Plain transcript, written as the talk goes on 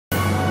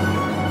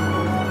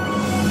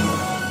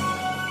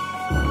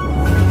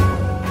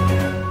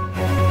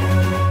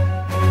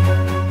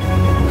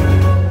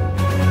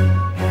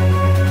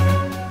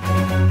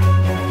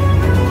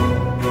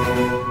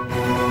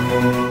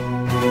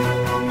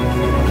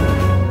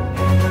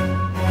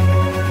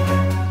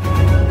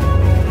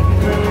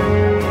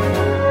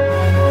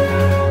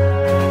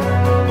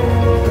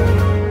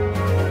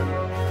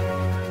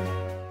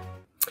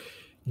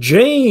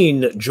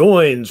Dean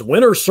joins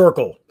Winner's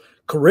Circle,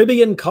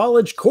 Caribbean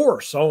College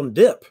course on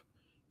DIP.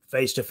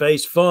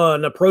 Face-to-face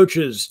fun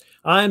approaches.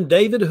 I'm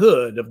David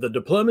Hood of the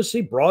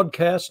Diplomacy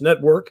Broadcast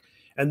Network,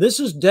 and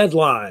this is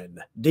Deadline,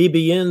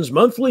 DBN's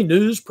monthly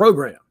news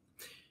program.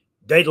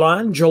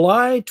 Dateline,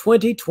 July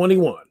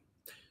 2021.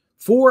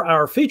 For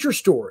our feature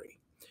story,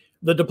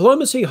 the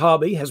diplomacy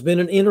hobby has been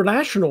an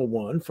international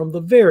one from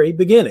the very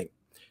beginning,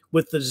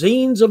 with the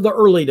zines of the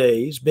early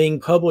days being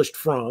published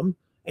from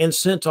and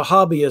sent to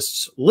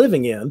hobbyists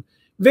living in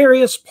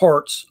various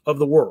parts of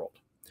the world.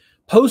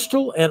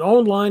 Postal and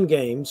online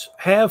games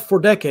have for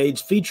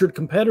decades featured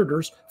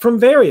competitors from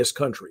various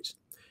countries,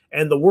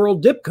 and the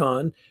World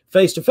DipCon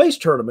face-to-face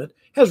tournament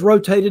has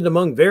rotated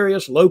among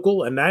various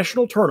local and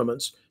national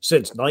tournaments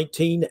since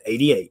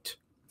 1988.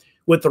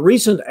 With the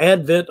recent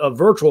advent of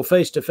virtual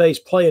face-to-face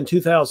play in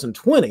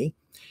 2020,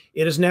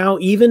 it is now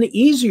even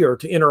easier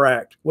to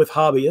interact with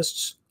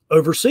hobbyists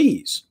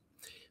overseas.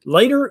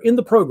 Later in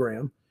the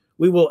program,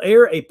 we will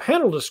air a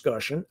panel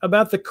discussion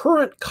about the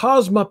current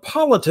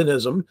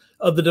cosmopolitanism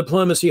of the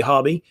diplomacy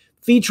hobby,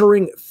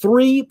 featuring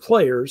 3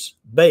 players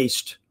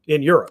based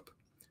in Europe.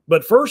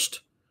 But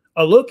first,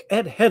 a look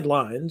at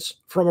headlines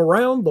from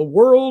around the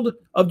world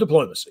of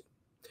diplomacy.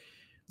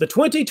 The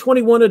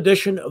 2021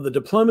 edition of the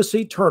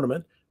Diplomacy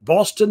Tournament,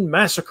 Boston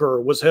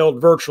Massacre, was held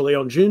virtually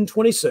on June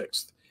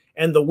 26th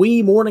and the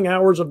wee morning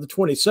hours of the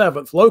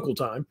 27th local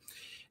time.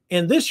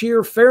 And this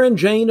year, Farron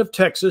Jane of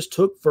Texas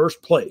took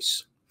first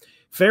place.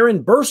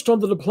 Farron burst on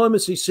the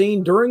diplomacy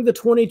scene during the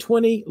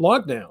 2020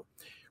 lockdown,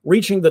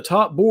 reaching the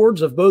top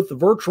boards of both the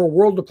Virtual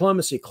World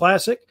Diplomacy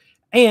Classic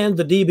and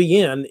the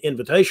DBN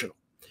Invitational.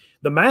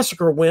 The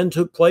Massacre win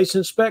took place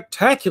in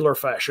spectacular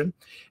fashion,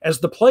 as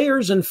the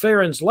players in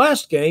Farron's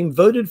last game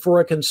voted for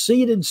a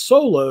conceded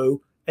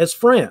solo as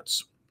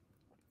France.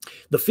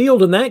 The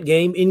field in that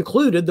game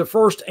included the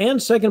first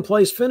and second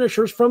place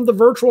finishers from the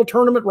virtual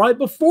tournament right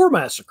before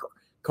Massacre,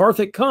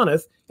 Karthik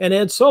Conniff and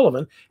Ed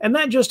Sullivan, and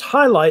that just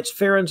highlights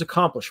Farron's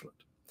accomplishment.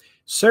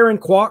 Saren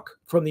Kwok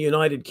from the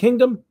United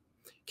Kingdom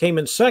came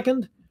in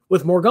second,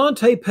 with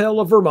Morgante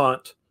Pell of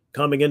Vermont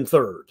coming in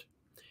third.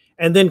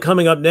 And then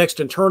coming up next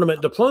in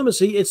tournament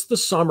diplomacy, it's the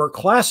Summer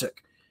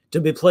Classic,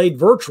 to be played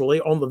virtually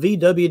on the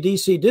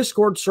VWDC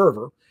Discord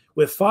server,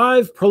 with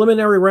 5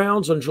 preliminary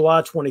rounds on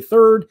July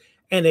 23rd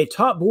and a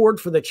top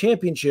board for the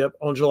championship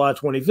on July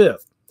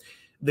 25th.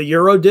 The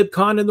Euro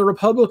DipCon in the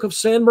Republic of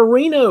San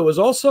Marino is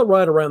also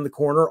right around the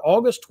corner,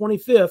 August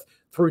 25th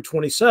through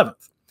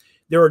 27th.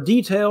 There are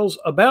details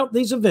about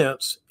these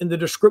events in the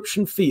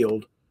description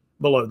field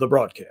below the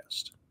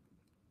broadcast.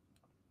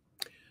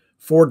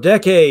 For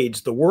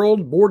decades, the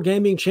World Board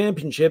Gaming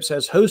Championships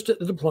has hosted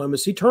the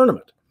diplomacy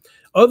tournament.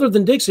 Other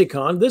than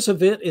DixieCon, this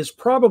event is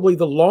probably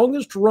the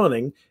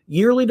longest-running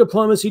yearly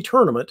diplomacy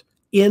tournament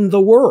in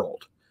the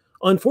world.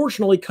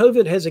 Unfortunately,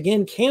 COVID has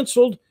again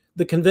canceled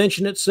the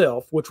convention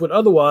itself, which would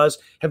otherwise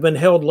have been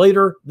held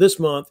later this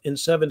month in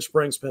Seven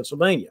Springs,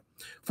 Pennsylvania.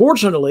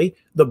 Fortunately,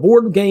 the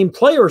Board Game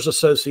Players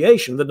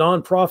Association, the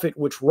nonprofit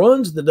which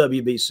runs the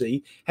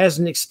WBC, has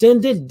an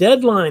extended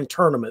deadline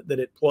tournament that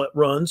it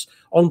runs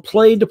on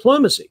Play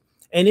Diplomacy,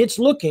 and it's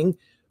looking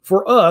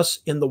for us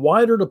in the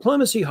wider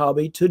diplomacy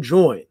hobby to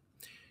join.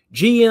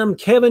 GM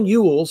Kevin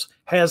Ewells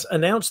has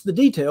announced the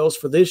details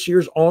for this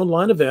year's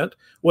online event,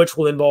 which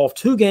will involve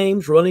 2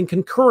 games running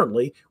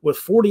concurrently with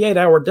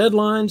 48-hour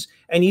deadlines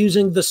and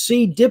using the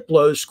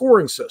C-Diplo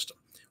scoring system,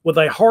 with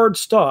a hard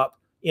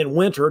stop in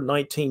winter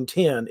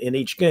 1910 in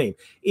each game.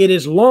 It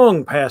is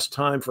long past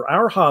time for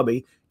our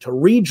hobby to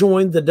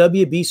rejoin the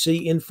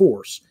WBC in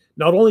force,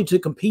 not only to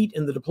compete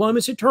in the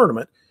diplomacy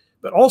tournament,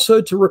 but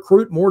also to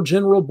recruit more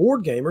general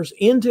board gamers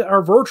into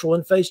our virtual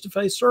and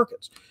face-to-face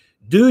circuits.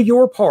 Do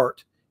your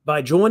part by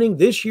joining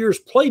this year's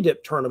Play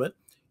Dip tournament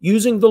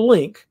using the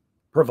link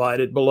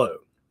provided below.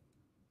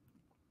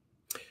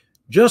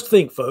 Just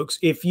think, folks,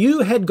 if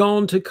you had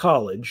gone to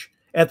college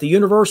at the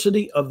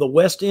University of the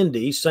West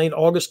Indies, St.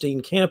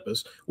 Augustine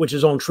campus, which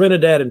is on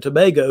Trinidad and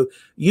Tobago,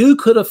 you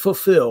could have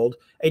fulfilled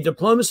a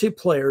diplomacy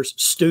player's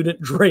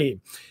student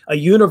dream, a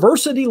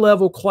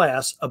university-level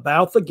class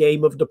about the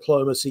game of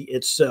diplomacy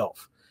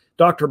itself.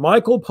 Dr.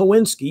 Michael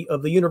Powinski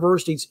of the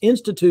university's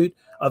Institute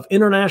of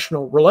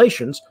International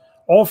Relations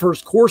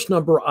offers course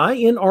number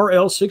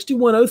INRL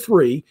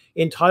 6103,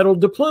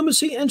 entitled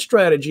Diplomacy and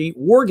Strategy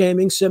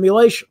Wargaming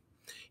Simulation,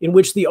 in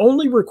which the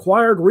only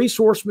required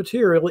resource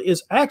material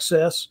is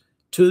access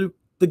to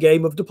the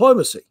game of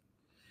diplomacy.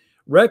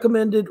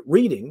 Recommended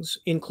readings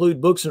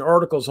include books and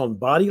articles on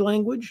body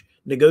language,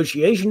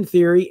 negotiation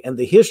theory, and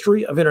the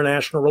history of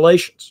international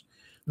relations.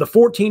 The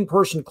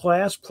 14-person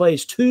class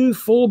plays 2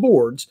 full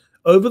boards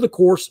over the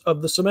course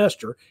of the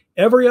semester,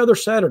 every other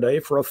Saturday,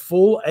 for a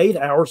full 8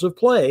 hours of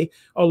play,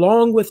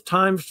 along with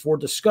times for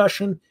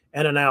discussion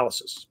and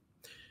analysis.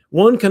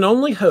 One can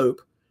only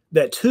hope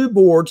that 2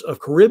 boards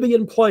of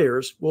Caribbean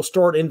players will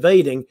start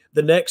invading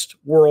the next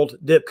World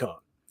DipCon.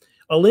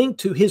 A link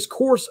to his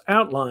course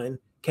outline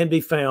can be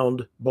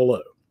found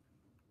below.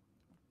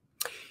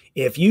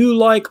 If you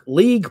like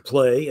league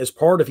play as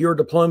part of your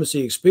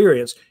diplomacy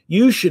experience,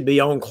 you should be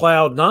on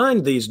cloud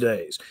nine these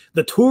days.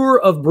 The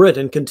Tour of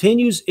Britain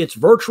continues its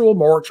virtual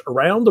march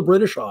around the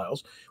British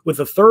Isles, with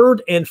the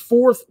third and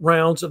fourth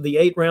rounds of the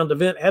 8-round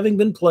event having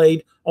been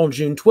played on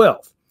June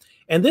 12th.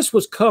 And this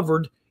was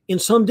covered in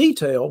some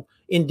detail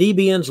in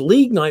DBN's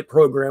League Night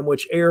program,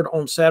 which aired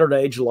on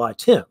Saturday, July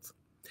 10th.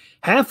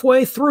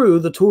 Halfway through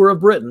the Tour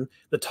of Britain,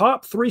 the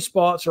top 3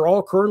 spots are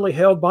all currently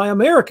held by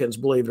Americans,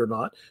 believe it or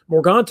not.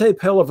 Morgante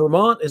Pell of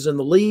Vermont is in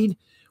the lead,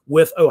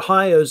 with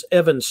Ohio's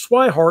Evan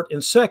Swihart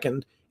in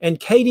second,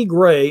 and Katie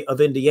Gray of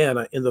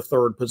Indiana in the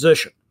third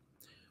position.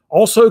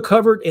 Also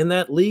covered in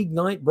that League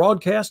Night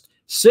broadcast,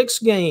 6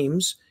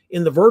 games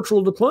in the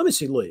Virtual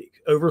Diplomacy League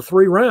over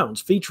 3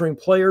 rounds, featuring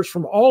players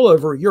from all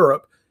over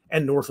Europe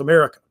and North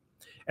America.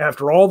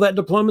 After all that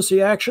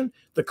diplomacy action,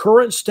 the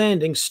current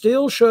standings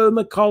still show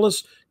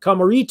Michalis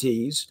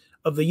Kamarites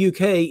of the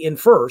UK in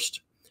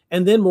first,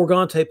 and then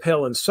Morgante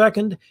Pell in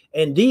second,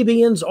 and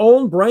DBN's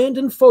own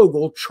Brandon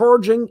Fogel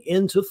charging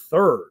into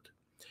third.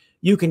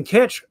 You can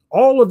catch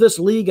all of this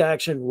league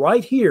action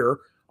right here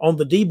on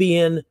the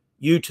DBN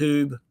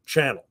YouTube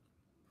channel.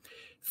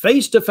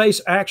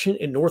 Face-to-face action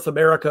in North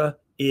America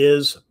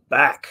is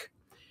back.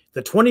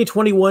 The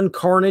 2021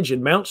 Carnage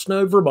in Mount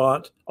Snow,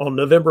 Vermont on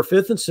November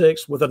 5th and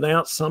 6th was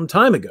announced some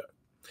time ago,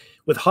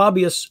 with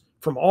hobbyists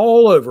from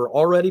all over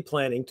already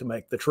planning to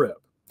make the trip.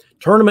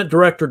 Tournament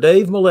director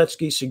Dave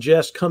Maletsky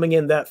suggests coming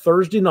in that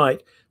Thursday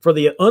night for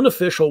the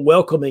unofficial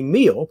welcoming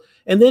meal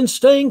and then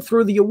staying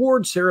through the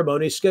award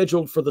ceremony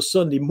scheduled for the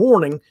Sunday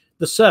morning,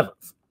 the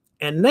 7th.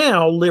 And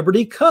now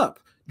Liberty Cup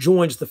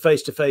joins the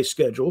face-to-face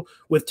schedule,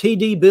 with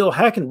TD Bill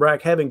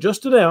Hackenbrack having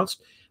just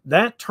announced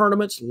that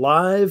tournament's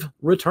live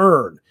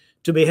return,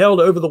 to be held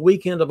over the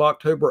weekend of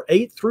October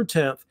 8th through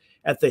 10th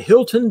at the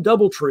Hilton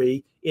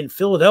Doubletree in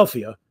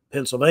Philadelphia,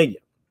 Pennsylvania.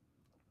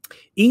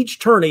 Each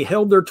tourney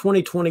held their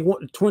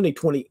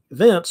 2020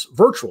 events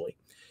virtually,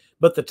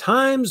 but the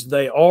times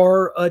they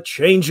are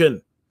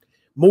a-changin'.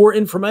 More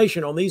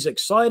information on these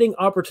exciting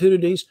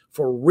opportunities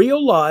for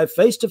real live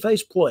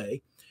face-to-face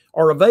play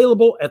are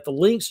available at the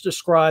links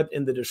described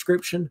in the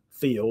description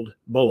field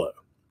below.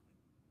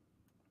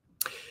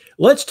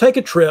 Let's take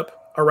a trip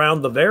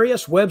around the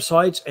various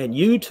websites and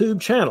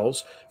YouTube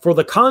channels for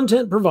the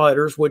content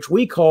providers which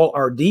we call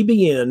our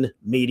DBN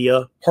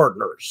media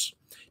partners.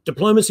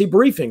 Diplomacy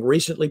Briefing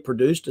recently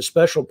produced a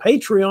special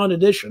Patreon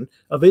edition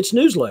of its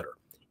newsletter,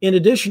 in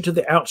addition to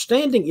the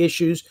outstanding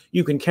issues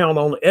you can count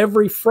on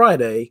every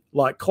Friday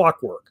like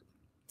clockwork.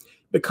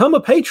 Become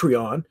a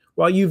Patreon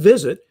while you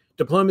visit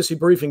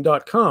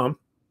diplomacybriefing.com,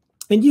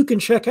 and you can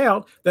check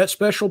out that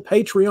special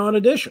Patreon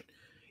edition.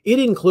 It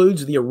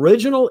includes the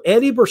original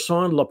Eddie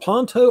Berson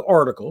Lepanto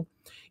article,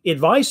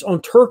 advice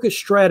on Turkish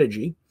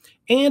strategy,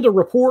 and a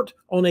report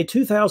on a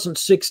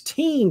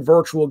 2016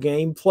 virtual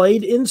game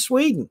played in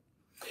Sweden.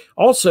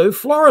 Also,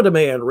 Florida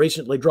Man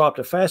recently dropped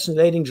a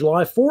fascinating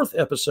July 4th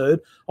episode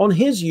on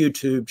his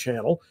YouTube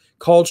channel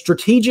called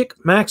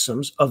Strategic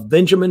Maxims of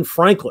Benjamin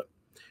Franklin,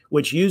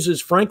 which uses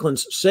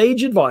Franklin's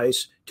sage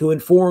advice to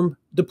inform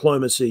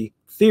diplomacy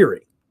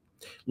theory.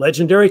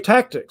 Legendary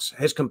Tactics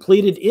has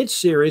completed its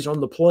series on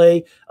the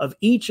play of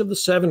each of the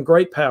 7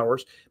 great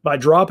powers by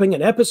dropping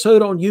an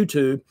episode on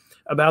YouTube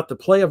about the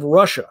play of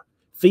Russia,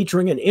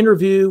 featuring an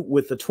interview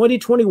with the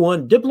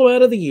 2021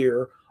 Diplomat of the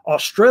Year,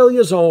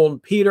 Australia's own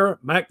Peter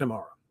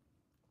McNamara.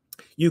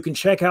 You can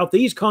check out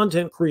these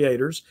content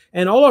creators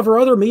and all of our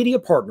other media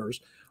partners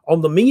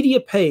on the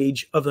media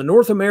page of the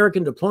North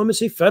American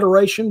Diplomacy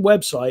Federation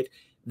website,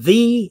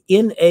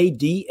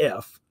 thenadf.org.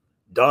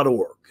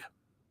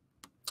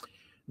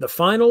 The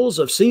finals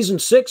of Season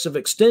 6 of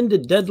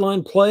Extended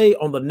Deadline Play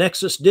on the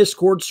Nexus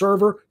Discord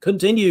server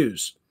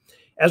continues.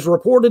 As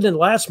reported in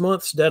last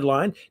month's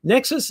deadline,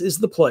 Nexus is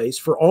the place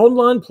for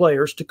online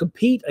players to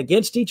compete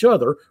against each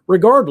other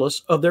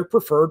regardless of their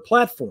preferred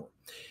platform.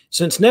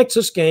 Since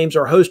Nexus games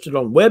are hosted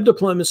on Web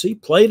Diplomacy,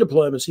 Play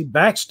Diplomacy,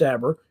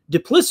 Backstabber,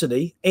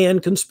 Duplicity,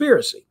 and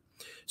Conspiracy.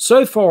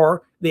 So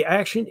far, the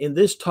action in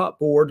this top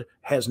board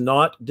has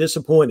not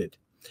disappointed.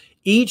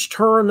 Each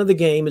turn of the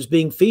game is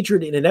being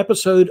featured in an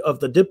episode of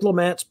the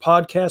Diplomats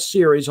podcast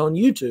series on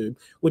YouTube,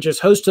 which is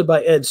hosted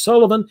by Ed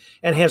Sullivan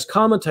and has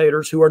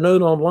commentators who are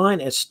known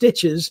online as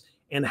Stitches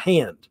and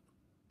Hand.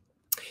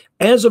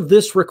 As of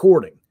this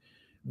recording,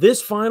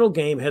 this final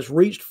game has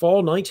reached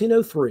fall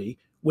 1903,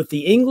 with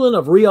the England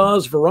of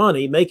Riaz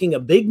Varani making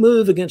a big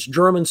move against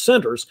German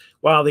centers,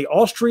 while the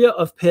Austria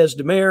of Pez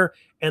de Mer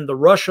and the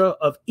Russia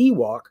of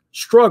Ewok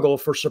struggle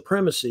for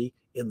supremacy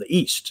in the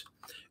East.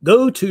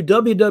 Go to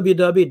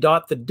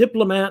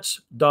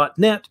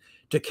www.thediplomats.net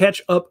to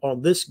catch up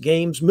on this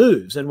game's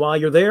moves. And while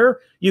you're there,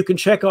 you can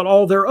check out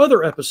all their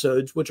other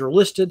episodes, which are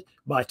listed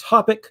by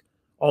topic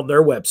on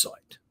their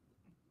website.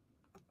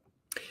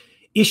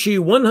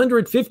 Issue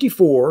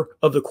 154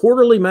 of the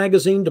quarterly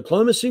magazine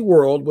Diplomacy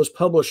World was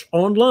published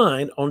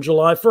online on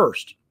July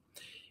 1st.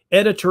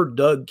 Editor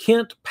Doug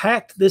Kent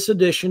packed this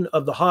edition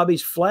of the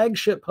hobby's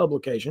flagship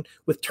publication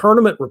with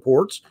tournament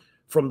reports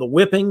from the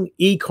Whipping,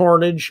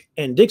 E-Carnage,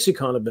 and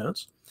DixieCon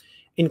events,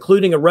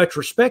 including a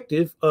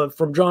retrospective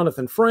from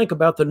Jonathan Frank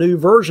about the new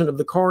version of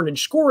the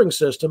Carnage scoring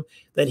system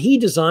that he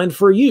designed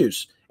for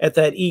use at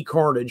that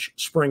eCarnage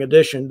Spring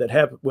Edition that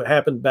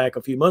happened back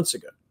a few months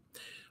ago.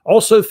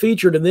 Also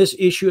featured in this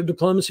issue of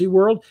Diplomacy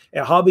World,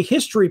 a hobby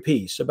history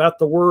piece about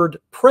the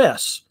word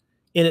press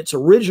in its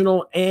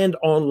original and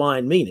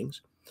online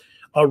meanings,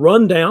 a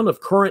rundown of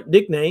current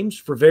nicknames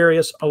for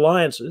various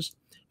alliances,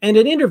 and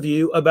an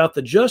interview about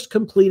the just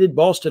completed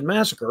Boston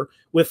Massacre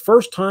with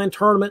first-time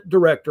tournament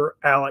director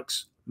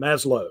Alex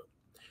Maslow.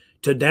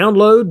 To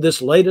download this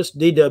latest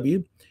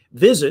DW,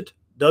 visit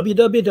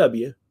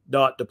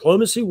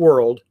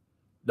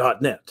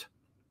www.diplomacyworld.net.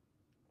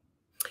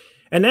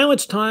 And now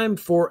it's time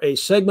for a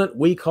segment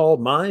we call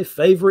My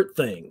Favorite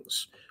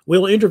Things.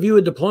 We'll interview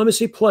a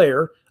diplomacy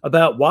player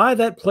about why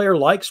that player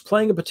likes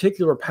playing a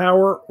particular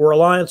power or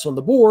alliance on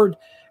the board,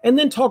 and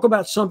then talk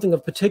about something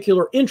of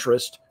particular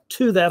interest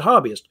to that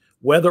hobbyist,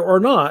 whether or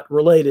not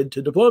related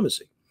to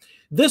diplomacy.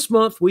 This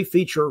month, we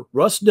feature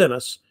Russ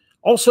Dennis,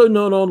 also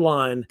known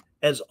online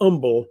as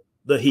Umble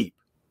the Heap.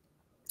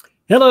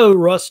 Hello,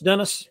 Russ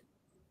Dennis.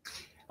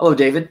 Hello,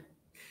 David.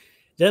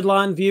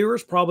 Deadline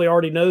viewers probably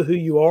already know who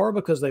you are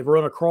because they've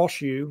run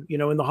across you,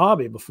 in the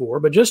hobby before.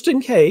 But just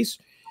in case,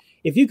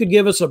 if you could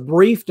give us a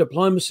brief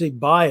diplomacy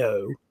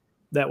bio,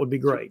 that would be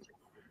great.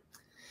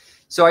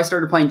 So I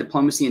started playing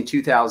diplomacy in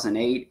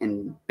 2008,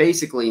 and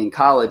basically in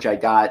college, I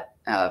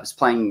was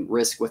playing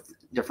Risk with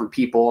different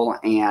people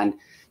and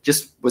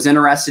just was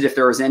interested if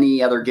there was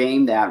any other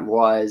game that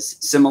was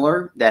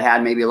similar, that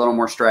had maybe a little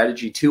more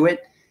strategy to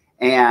it.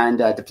 And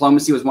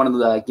diplomacy was one of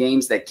the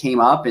games that came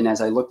up. And as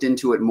I looked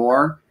into it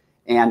more,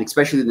 and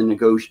especially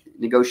the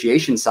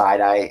negotiation side,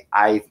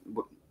 I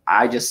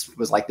just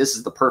was like, this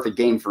is the perfect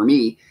game for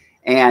me.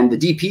 And the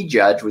DP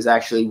judge was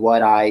actually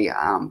what I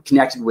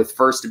connected with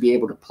first to be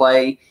able to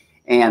play,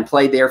 and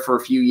played there for a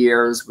few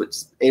years,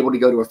 was able to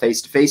go to a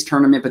face-to-face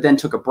tournament, but then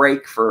took a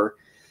break for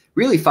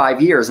really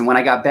 5 years. And when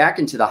I got back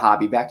into the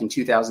hobby back in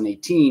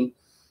 2018,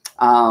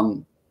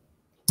 I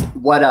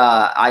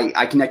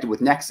connected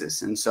with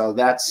Nexus. And so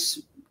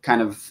that's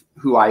kind of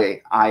who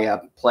I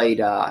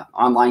played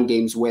online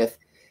games with,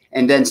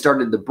 and then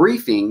started the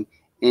briefing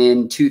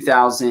in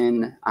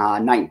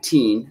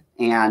 2019.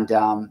 And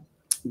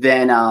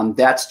then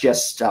that's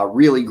just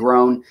really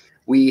grown.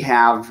 We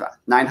have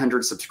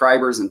 900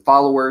 subscribers and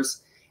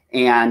followers,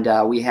 and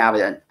we have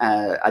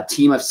a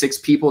team of 6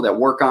 people that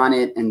work on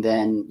it. And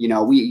then,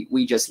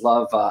 we just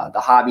love the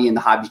hobby, and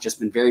the hobby's just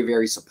been very,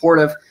 very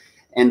supportive.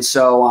 And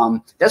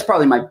so that's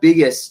probably my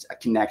biggest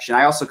connection.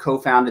 I also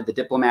co-founded the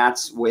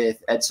Diplomats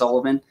with Ed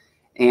Sullivan,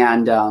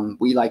 and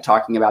we like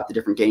talking about the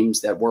different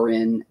games that we're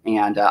in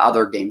and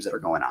other games that are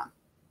going on.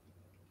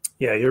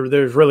 Yeah,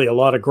 there's really a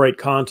lot of great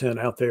content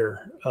out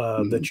there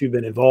that you've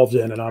been involved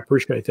in, and I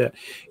appreciate that.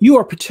 You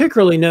are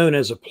particularly known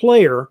as a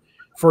player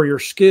for your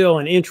skill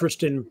and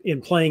interest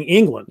in playing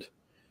England.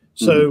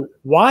 So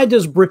why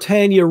does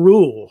Britannia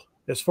rule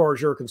as far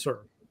as you're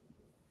concerned?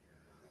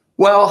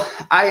 Well,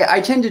 I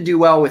tend to do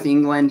well with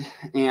England,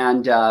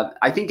 and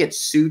I think it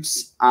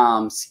suits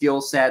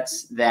skill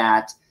sets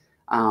that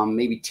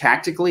maybe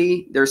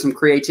tactically there's some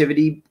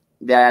creativity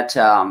that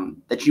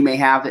you may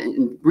have,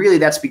 and really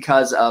that's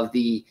because of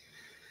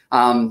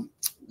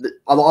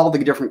all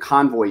the different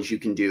convoys you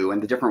can do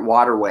and the different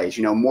waterways.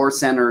 More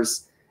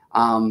centers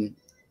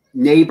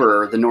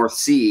neighbor the North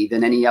Sea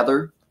than any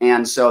other,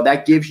 and so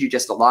that gives you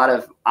just a lot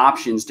of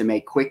options to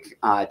make quick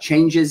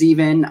changes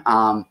even.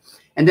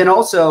 And then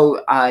also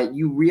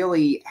you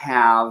really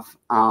have,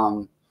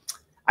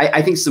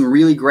 I think, some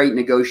really great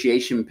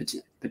negotiation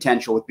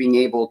potential with being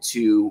able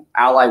to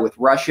ally with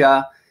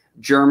Russia,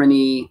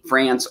 Germany,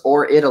 France,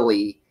 or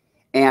Italy,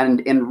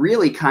 and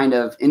really kind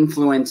of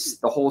influence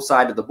the whole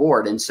side of the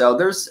board. And so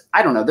there's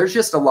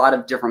just a lot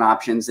of different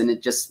options, and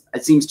it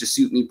seems to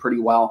suit me pretty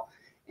well.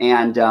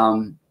 And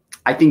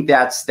I think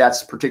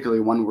that's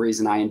particularly one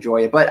reason I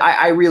enjoy it. But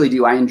I really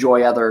do. I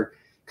enjoy other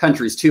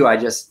countries too. I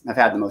just have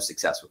had the most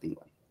success with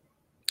England.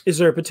 Is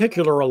there a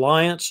particular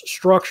alliance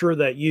structure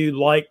that you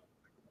like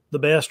the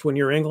best when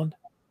you're England?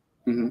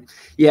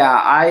 Yeah,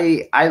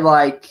 I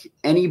like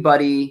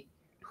anybody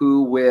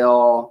who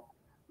will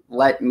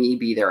let me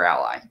be their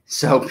ally.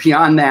 So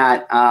beyond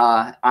that,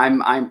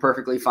 I'm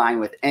perfectly fine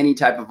with any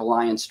type of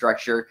alliance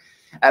structure.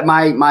 I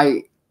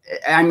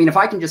mean, if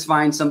I can just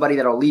find somebody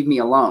that'll leave me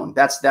alone,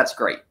 that's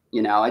great.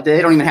 They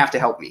don't even have to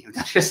help me.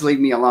 Just leave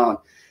me alone.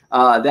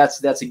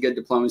 That's a good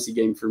diplomacy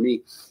game for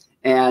me.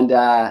 And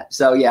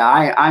so,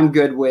 yeah, I'm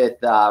good with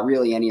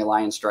really any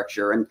alliance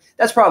structure. And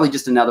that's probably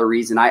just another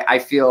reason I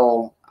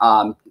feel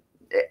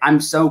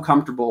I'm so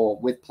comfortable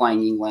with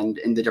playing England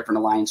in the different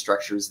alliance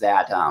structures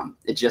that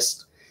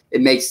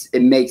it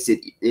makes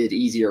it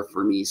easier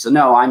for me. So,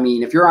 no, I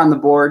mean, if you're on the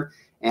board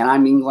and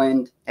I'm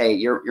England, hey,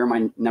 you're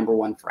my number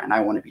one friend.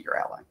 I want to be your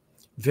ally.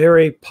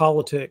 Very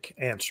politic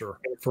answer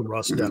from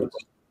Russ Dennis.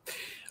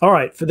 All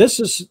right,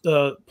 this is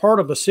part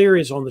of a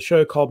series on the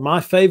show called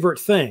My Favorite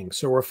Thing.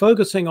 So we're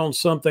focusing on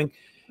something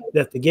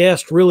that the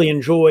guest really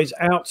enjoys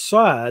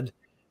outside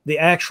the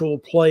actual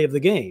play of the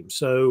game.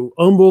 So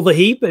Umble the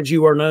Heap, as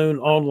you are known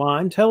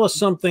online, tell us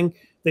something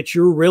that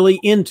you're really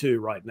into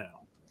right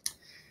now.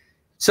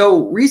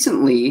 So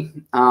recently,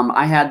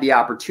 I had the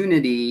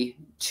opportunity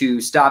to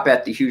stop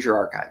at the Hoosier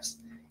Archives.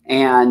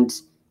 And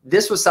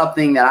this was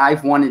something that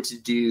I've wanted to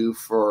do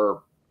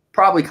for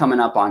probably coming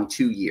up on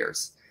 2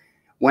 years.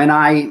 When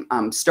I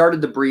started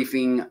the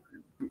briefing,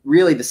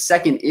 really the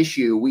second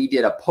issue, we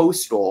did a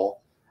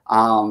postal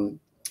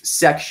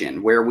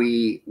section where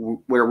we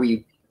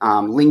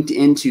linked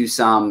into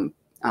some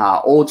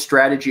old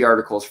strategy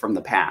articles from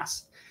the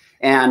past.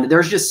 And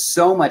there's just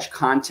so much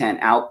content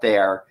out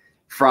there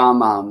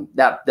from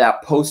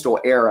that postal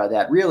era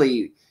that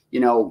really,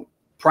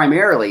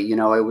 primarily,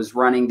 it was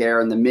running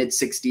there in the mid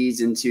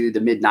 60s into the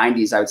mid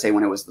 90s, I would say,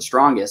 when it was the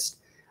strongest.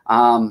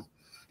 And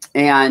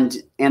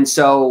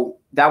so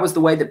that was the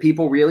way that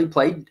people really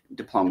played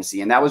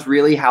diplomacy. And that was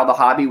really how the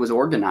hobby was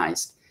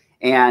organized.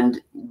 And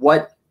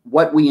what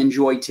we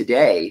enjoy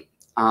today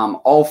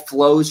all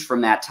flows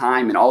from that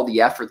time and all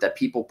the effort that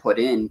people put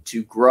in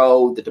to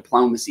grow the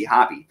diplomacy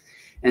hobby.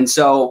 And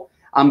so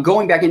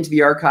going back into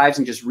the archives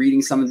and just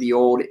reading some of the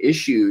old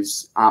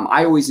issues,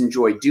 I always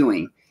enjoy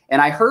doing.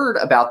 And I heard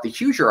about the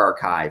Hoosier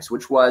Archives,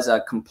 which was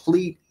a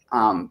complete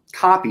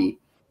copy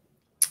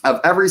of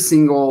every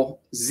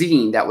single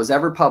zine that was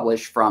ever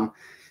published from,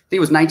 I think it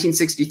was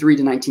 1963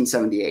 to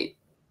 1978,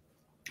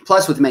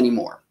 plus with many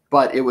more.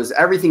 But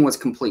everything was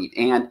complete.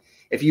 And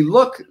if you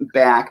look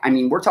back, I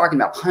mean, we're talking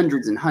about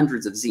hundreds and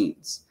hundreds of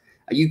zines.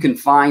 You can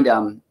find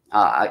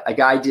a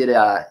guy did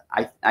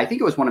I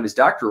think it was one of his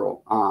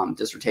doctoral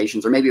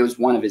dissertations, or maybe it was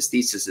one of his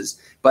theses,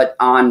 but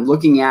on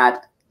looking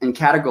at and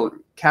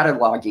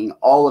cataloging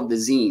all of the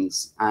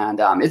zines, and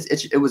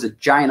it was a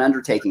giant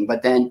undertaking.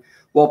 But then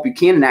Walt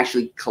Buchanan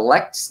actually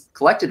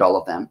collected all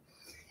of them,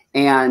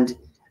 and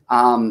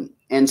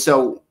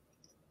so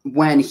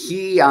when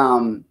he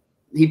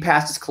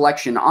passed his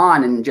collection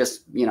on, and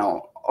just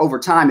over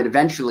time it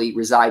eventually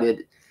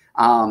resided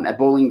at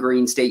Bowling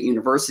Green State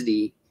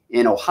University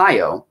in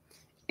Ohio,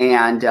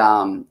 and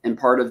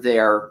part of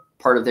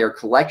their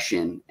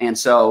collection. And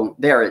so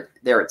there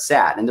it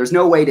sat, and there's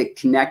no way to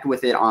connect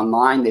with it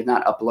online. They've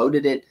not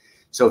uploaded it.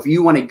 So if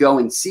you want to go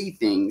and see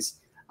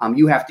things,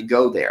 you have to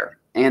go there.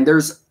 And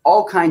there's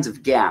all kinds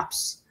of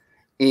gaps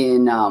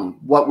in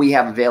what we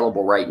have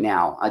available right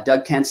now.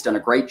 Doug Kent's done a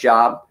great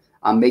job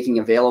making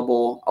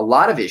available a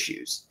lot of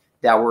issues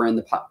that were in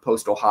the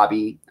postal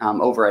hobby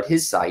over at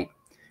his site.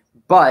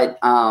 But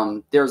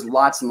there's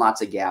lots and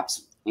lots of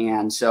gaps.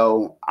 And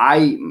so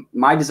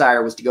my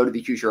desire was to go to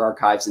the Hoosier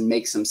Archives and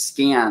make some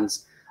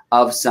scans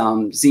of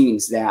some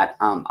zines that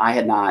I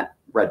had not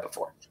read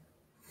before.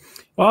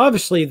 Well,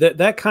 obviously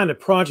that kind of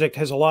project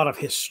has a lot of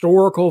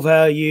historical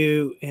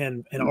value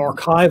and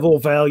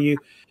archival value.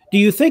 Do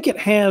you think it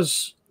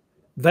has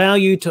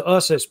value to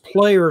us as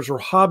players or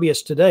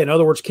hobbyists today? In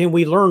other words, can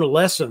we learn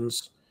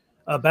lessons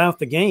about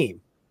the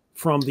game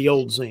from the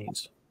old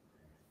zines?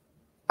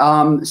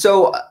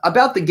 So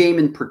about the game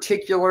in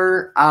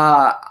particular,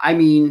 I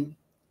mean,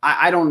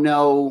 I don't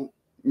know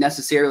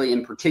necessarily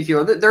in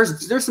particular.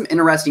 There's some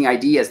interesting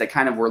ideas that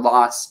kind of were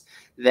lost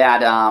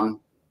that,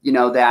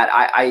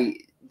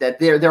 that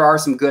there are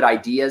some good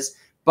ideas,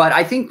 but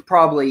I think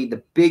probably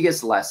the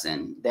biggest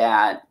lesson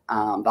that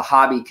the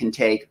hobby can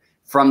take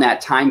from that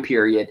time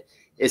period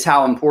is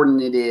how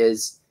important it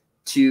is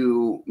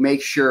to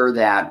make sure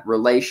that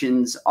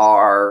relations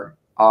are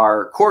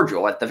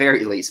cordial at the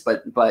very least,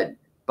 but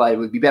it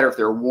would be better if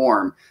they're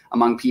warm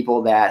among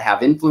people that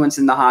have influence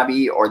in the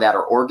hobby or that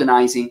are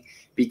organizing,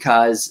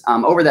 because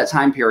over that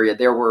time period,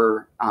 there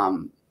were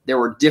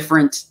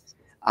different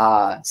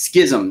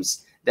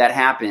schisms that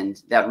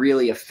happened that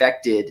really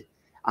affected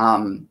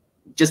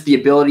just the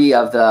ability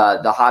of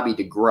the hobby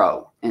to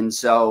grow. And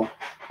so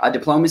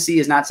diplomacy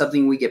is not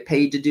something we get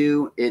paid to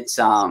do. It's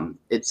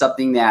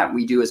something that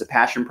we do as a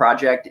passion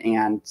project.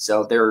 And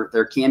so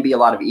there can be a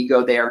lot of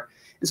ego there.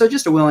 And so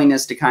just a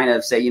willingness to kind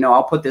of say,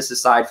 I'll put this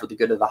aside for the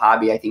good of the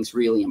hobby, I think is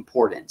really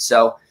important.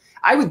 So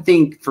I would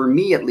think, for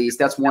me at least,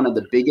 that's one of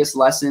the biggest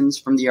lessons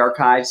from the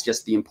archives,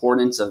 just the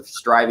importance of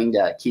striving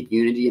to keep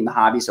unity in the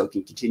hobby so it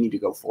can continue to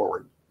go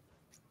forward.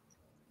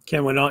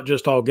 Can we not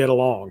just all get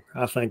along?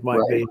 I think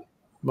might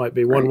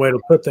be one way to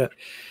put that.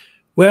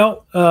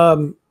 Well,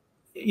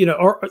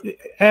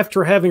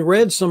 after having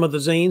read some of the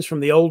zines from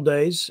the old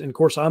days, and of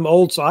course I'm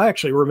old, so I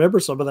actually remember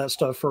some of that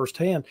stuff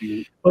firsthand.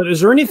 Mm-hmm. But is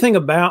there anything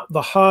about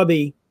the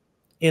hobby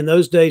in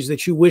those days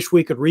that you wish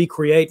we could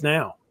recreate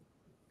now?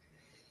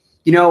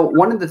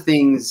 One of the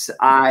things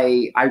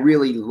I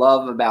really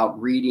love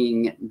about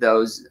reading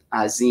those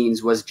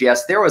zines was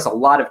just there was a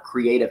lot of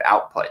creative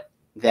output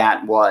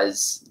that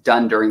was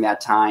done during that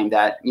time,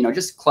 that,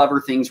 just clever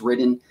things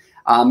written.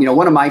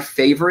 One of my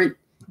favorite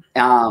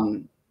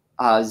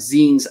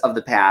zines of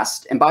the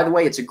past, and by the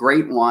way, it's a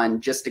great one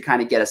just to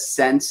kind of get a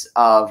sense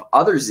of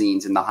other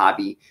zines in the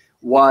hobby,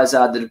 was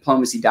the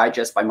Diplomacy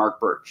Digest by Mark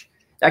Birch.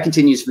 That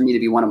continues for me to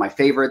be one of my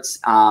favorites.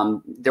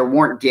 There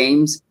weren't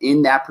games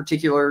in that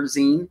particular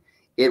zine.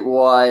 It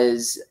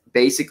was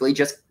basically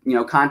just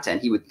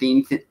content. He would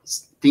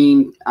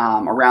theme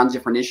around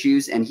different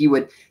issues, and he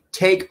would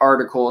take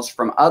articles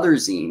from other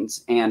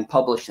zines and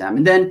publish them.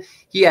 And then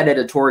he had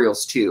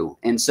editorials too.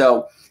 And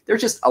so there's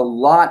just a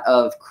lot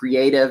of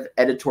creative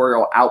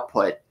editorial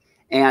output.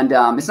 And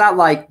it's not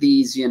like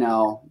these,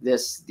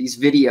 these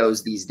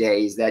videos these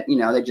days that,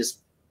 they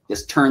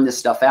just turn this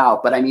stuff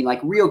out. But I mean, like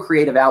real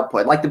creative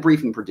output, like the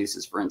briefing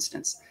produces, for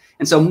instance.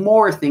 And so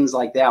more things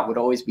like that would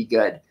always be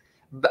good.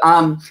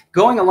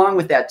 Going along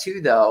with that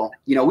too, though,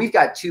 we've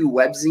got 2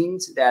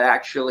 webzines that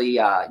actually,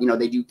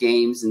 they do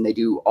games and they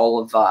do all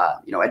of,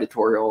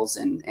 editorials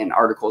and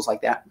articles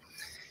like that.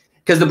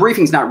 Because the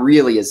briefing's not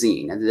really a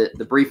zine.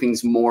 The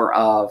briefing's more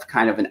of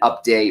kind of an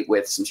update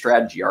with some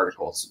strategy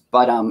articles.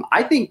 But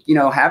I think,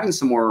 having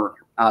some more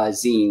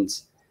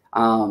zines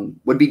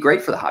would be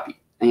great for the hobby.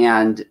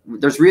 And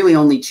there's really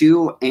only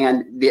 2.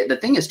 And the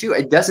thing is, too,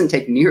 it doesn't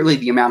take nearly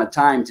the amount of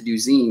time to do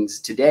zines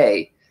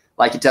today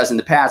like it does in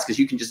the past, because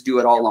you can just do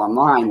it all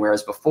online.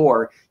 Whereas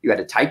before, you had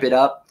to type it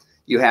up.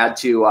 You had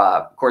to,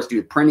 of course,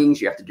 do printings.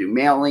 You have to do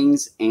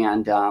mailings.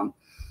 And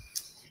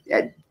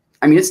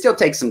it still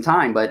takes some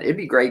time, but it'd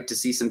be great to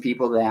see some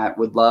people that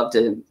would love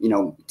to,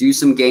 do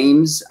some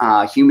games,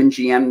 human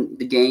GM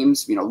the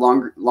games,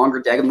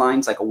 longer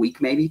deadlines, like a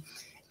week maybe,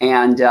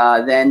 and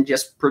then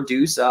just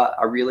produce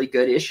a really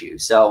good issue.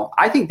 So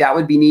I think that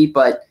would be neat,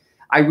 but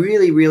I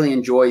really, really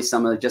enjoy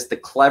some of just the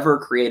clever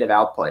creative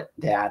output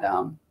that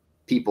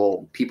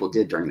people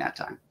did during that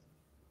time.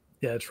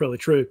 Yeah, it's really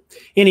true.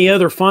 Any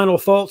other final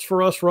thoughts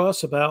for us,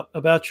 Russ,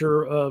 about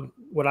your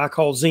what I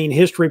call zine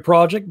history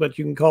project, but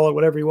you can call it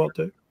whatever you want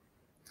to?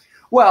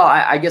 Well,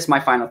 I guess my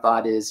final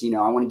thought is, I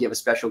want to give a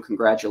special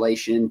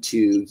congratulations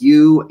to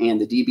you and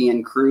the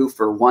DBN crew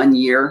for 1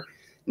 year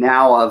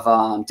now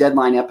of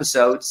deadline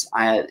episodes.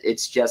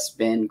 It's just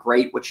been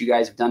great what you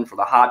guys have done for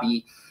the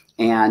hobby.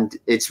 And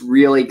it's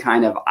really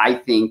kind of, I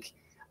think,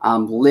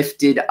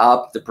 lifted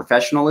up the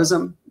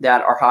professionalism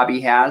that our hobby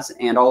has.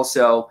 And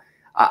also,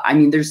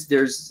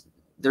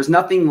 there's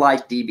nothing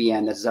like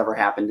DBN that has ever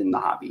happened in the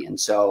hobby. And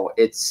so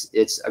it's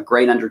a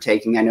great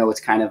undertaking. I know it's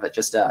kind of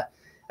just a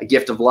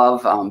gift of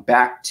love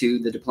back to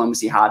the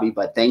diplomacy hobby,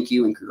 but thank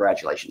you and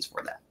congratulations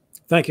for that.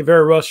 Thank you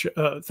very much.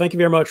 Thank you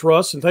very much,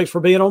 Russ. And thanks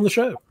for being on the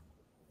show.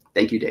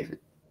 Thank you, David.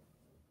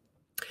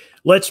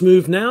 Let's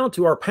move now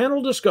to our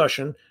panel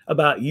discussion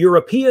about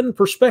European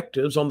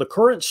perspectives on the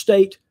current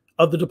state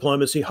of the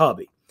diplomacy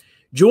hobby.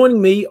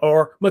 Joining me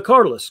are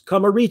Michalis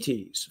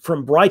Kamarites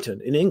from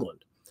Brighton in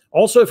England.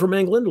 Also from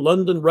England,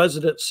 London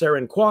resident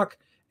Saren Kwok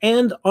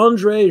and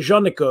Andre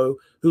Janico,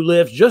 who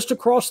lives just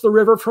across the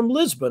river from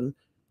Lisbon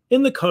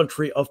in the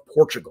country of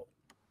Portugal.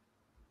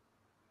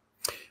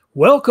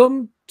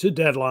 Welcome to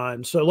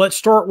Deadline. So let's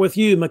start with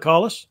you,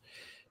 Michalis.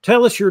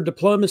 Tell us your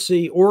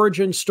diplomacy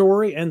origin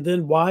story and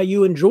then why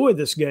you enjoy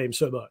this game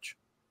so much.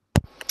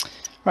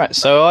 Right.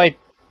 So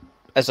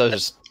as I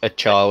was a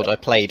child, I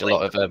played a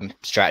lot of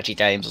strategy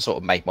games. I sort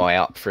of made my way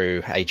up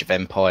through Age of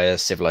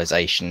Empires,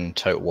 Civilization,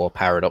 Total War,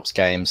 Paradox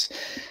games.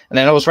 And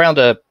then I was around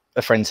a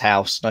friend's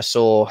house and I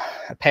saw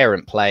a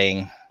parent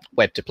playing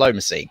web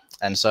diplomacy.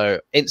 And so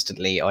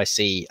instantly I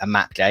see a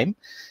map game,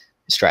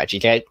 a strategy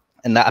game,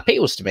 and that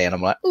appeals to me. And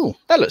I'm like, oh,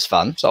 that looks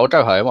fun. So I'll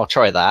go home, I'll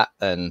try that.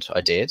 And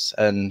I did.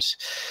 And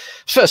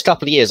the first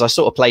couple of years, I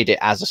sort of played it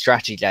as a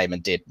strategy game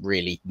and did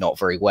really not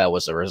very well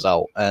as a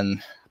result.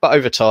 But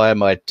over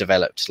time, I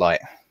developed like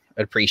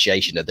an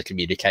appreciation of the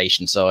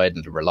communication side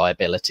and the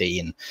reliability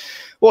and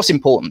what's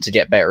important to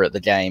get better at the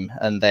game.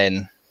 And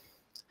then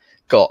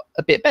got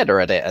a bit better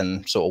at it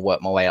and sort of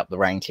worked my way up the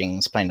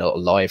rankings, playing a lot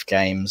of live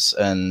games.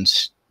 And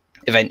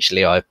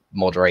eventually I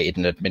moderated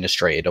and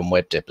administrated on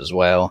WebDip as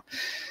well.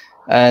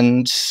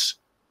 And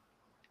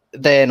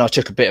then I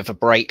took a bit of a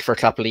break for a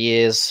couple of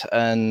years.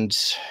 And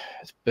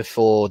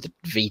before the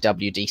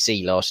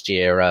VWDC last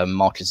year,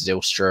 Marcus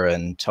Zylstra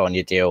and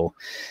Tanya Gill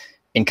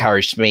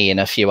encouraged me and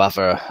a few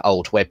other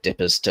old web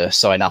dippers to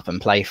sign up and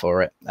play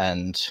for it.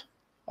 And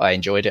I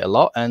enjoyed it a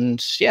lot.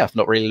 And yeah, I've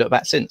not really looked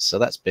back since. So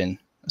that's been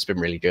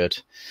really good.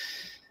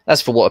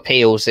 As for what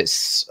appeals,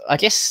 I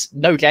guess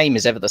no game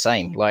is ever the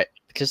same. Like,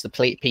 because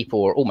the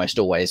people are almost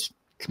always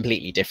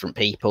completely different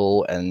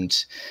people,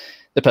 and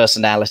the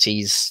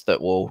personalities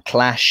that will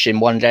clash in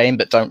one game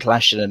but don't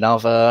clash in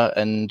another,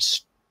 and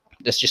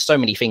there's just so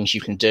many things you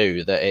can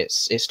do that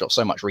it's got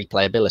so much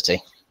replayability.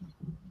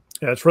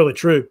 Yeah, it's really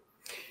true.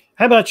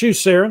 How about you,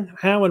 Sarah?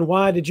 How and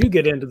why did you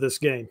get into this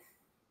game?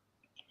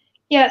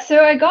 Yeah,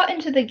 so I got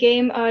into the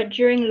game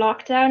during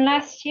lockdown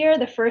last year,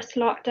 the first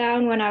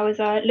lockdown, when I was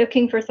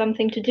looking for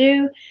something to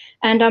do.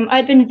 And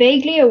I'd been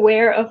vaguely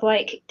aware of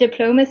like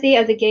diplomacy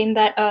as a game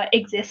that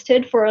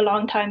existed for a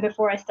long time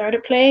before I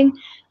started playing.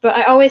 But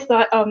I always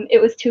thought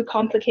it was too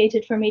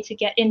complicated for me to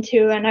get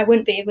into, and I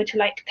wouldn't be able to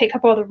like pick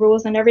up all the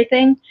rules and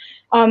everything.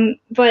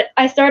 But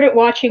I started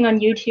watching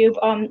on YouTube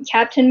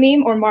Captain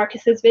Meme or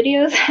Marcus's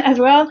videos as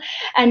well.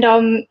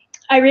 And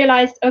I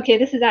realized, okay,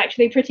 this is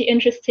actually pretty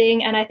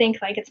interesting, and I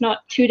think like it's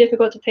not too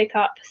difficult to pick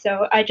up.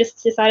 So I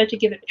just decided to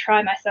give it a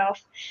try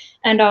myself.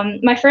 And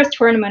my first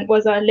tournament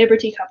was a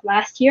Liberty Cup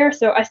last year.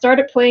 So I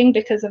started playing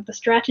because of the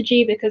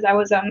strategy, because I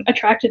was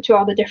attracted to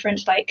all the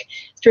different like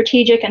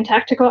strategic and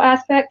tactical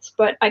aspects.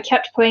 But I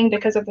kept playing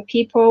because of the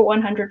people,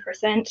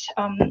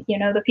 100%. You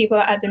know, the people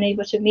that I've been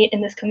able to meet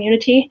in this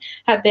community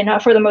have been,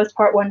 for the most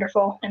part,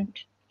 wonderful. And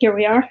here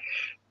we are.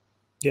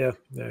 Yeah,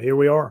 here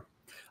we are.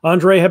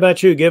 Andre, how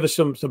about you? Give us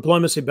some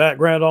diplomacy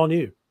background on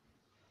you.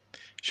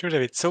 Sure,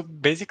 David. So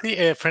basically,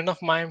 a friend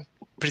of mine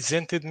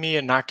presented me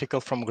an article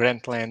from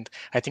Grantland.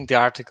 I think the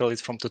article is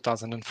from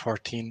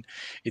 2014.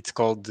 It's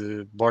called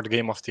The Board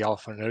Game of the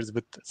Alpha Nerds.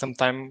 But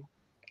sometime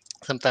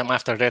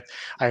after that,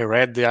 I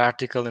read the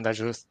article and I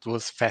just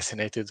was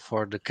fascinated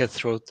for the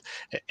cutthroat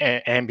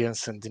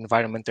ambience and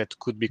environment that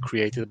could be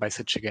created by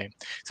such a game.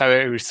 So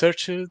I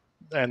researched it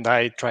and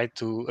I tried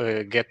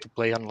to get to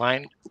play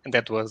online, and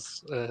that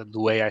was the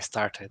way I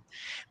started.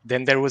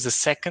 Then there was a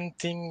second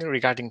thing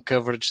regarding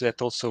coverage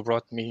that also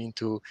brought me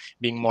into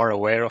being more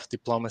aware of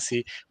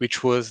diplomacy,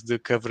 which was the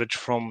coverage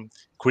from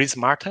Chris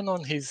Martin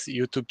on his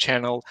YouTube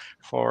channel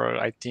for,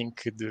 I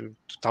think, the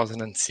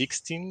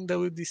 2016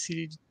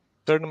 WDC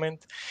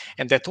tournament,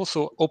 and that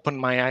also opened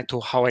my eye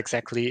to how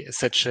exactly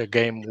such a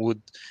game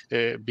would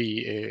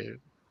be,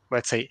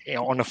 let's say,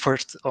 on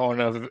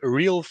a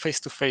real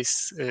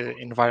face-to-face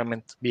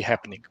environment be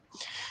happening.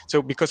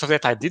 So because of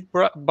that, I did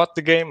bought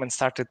the game and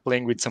started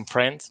playing with some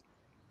friends,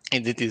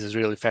 and it is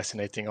really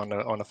fascinating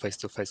on a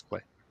face-to-face play.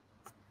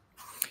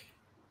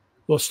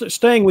 Well,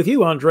 staying with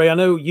you, Andre, I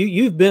know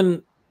you've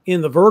been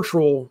in the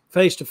virtual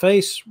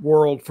face-to-face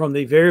world from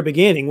the very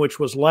beginning, which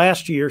was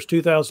last year's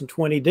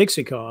 2020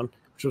 DixieCon,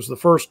 which was the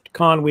first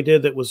con we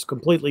did that was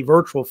completely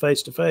virtual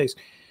face-to-face.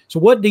 So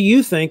what do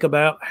you think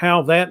about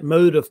how that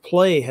mode of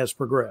play has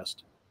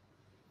progressed?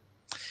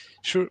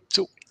 Sure.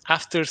 So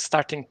after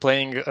starting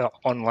playing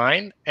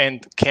online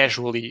and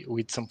casually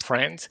with some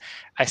friends,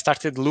 I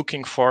started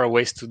looking for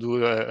ways to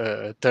do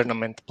a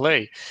tournament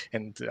play.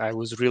 And I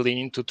was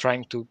really into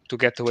trying to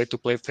get a way to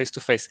play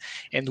face-to-face.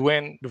 And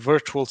when the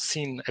virtual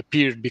scene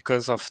appeared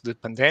because of the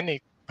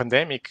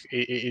pandemic,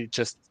 it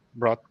just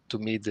brought to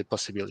me the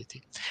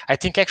possibility. I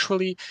think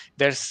actually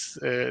there's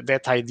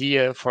that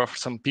idea for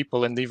some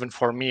people, and even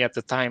for me at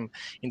the time,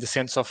 in the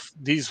sense of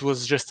this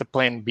was just a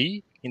plan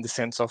B, in the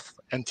sense of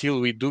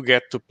until we do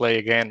get to play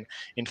again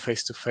in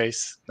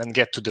face-to-face and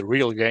get to the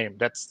real game,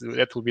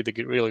 that will be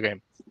the real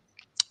game.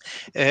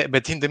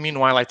 But in the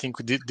meanwhile, I think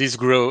this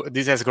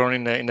has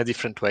grown in a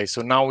different way.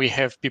 So now we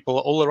have people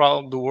all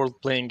around the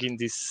world playing in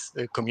this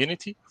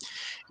community,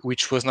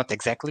 which was not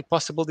exactly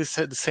possible the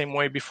same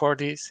way before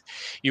this.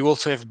 You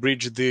also have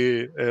bridged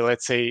the,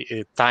 let's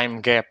say,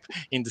 time gap,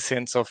 in the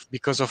sense of,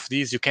 because of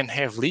this, you can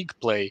have league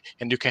play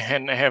and you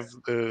can have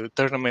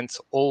tournaments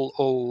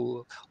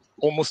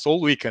almost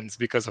all weekends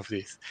because of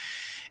this.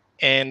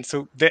 And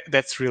so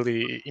that's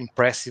really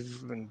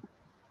impressive. And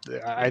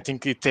I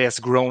think it has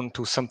grown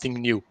to something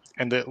new.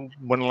 And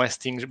one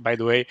last thing, by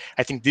the way,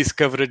 I think these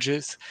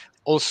coverages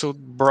also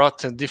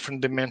brought a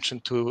different dimension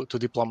to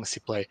diplomacy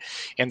play.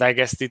 And I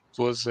guess it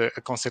was a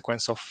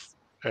consequence of,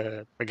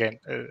 again,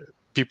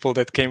 people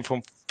that came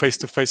from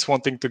face-to-face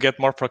wanting to get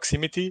more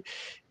proximity.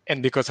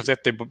 And because of that,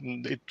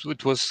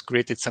 it was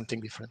created something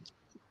different.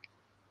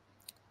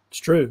 It's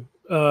true.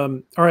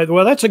 All right.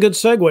 Well, that's a good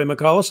segue,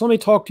 McCullis. Let me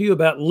talk to you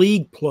about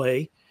league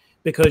play,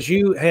 because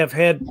you have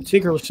had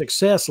particular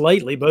success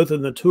lately, both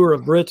in the Tour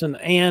of Britain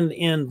and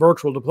in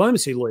Virtual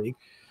Diplomacy League.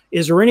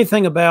 Is there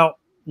anything about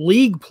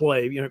league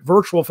play,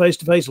 virtual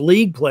face-to-face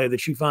league play,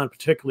 that you find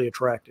particularly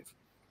attractive?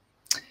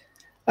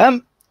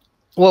 Well,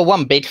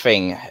 one big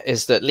thing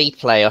is that league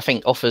play, I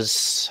think,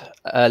 offers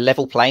a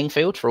level playing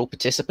field for all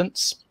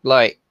participants.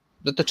 Like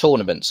the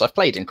tournaments, I've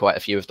played in quite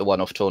a few of the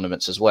one-off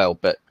tournaments as well,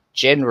 but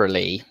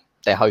generally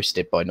they're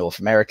hosted by North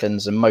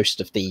Americans, and most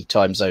of the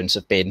time zones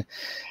have been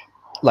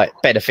like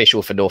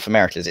beneficial for North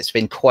Americans. It's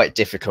been quite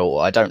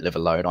difficult. I don't live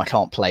alone. I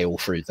can't play all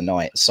through the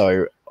night.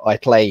 So I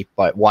play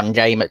like one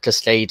game at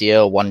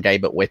Cascadia, one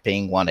game at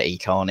Whipping, one at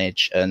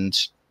eCarnage, and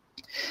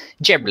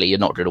generally you're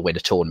not going to win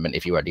a tournament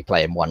if you only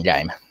play in one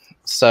game.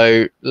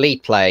 So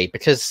league play,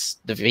 because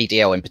the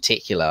VDL in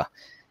particular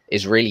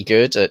is really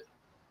good at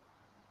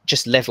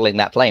just leveling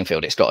that playing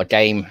field. It's got a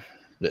game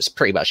that's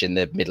pretty much in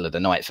the middle of the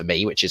night for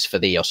me, which is for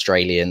the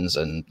Australians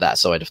and that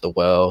side of the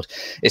world.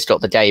 It's got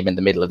the game in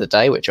the middle of the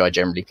day, which I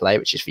generally play,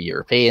 which is for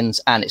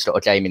Europeans, and it's got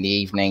a game in the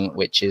evening,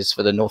 which is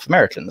for the North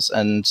Americans.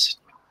 And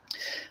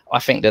I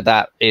think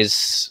that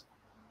it's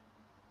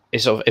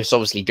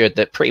obviously good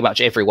that pretty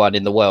much everyone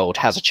in the world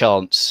has a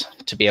chance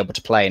to be able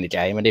to play in a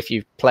game. And if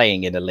you're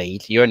playing in a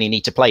league, you only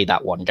need to play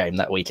that one game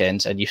that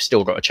weekend, and you've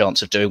still got a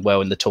chance of doing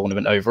well in the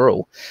tournament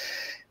overall.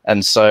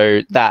 And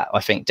so that, I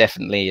think,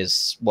 definitely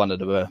is one of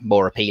the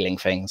more appealing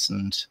things.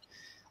 And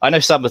I know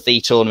some of the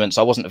tournaments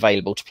I wasn't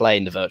available to play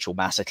in the Virtual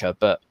Massacre,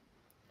 but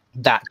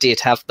that did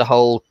have the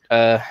whole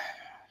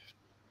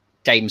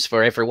games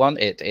for everyone.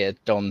 It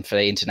had gone for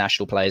the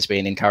international players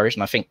being encouraged.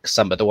 And I think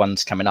some of the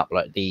ones coming up,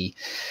 like the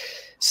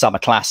Summer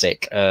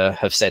Classic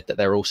have said that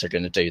they're also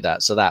going to do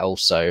that. So that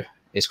also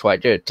is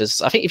quite good.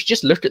 Because I think if you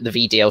just look at the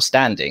VDL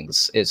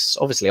standings, it's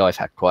obviously I've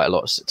had quite a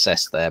lot of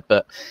success there,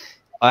 but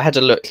I had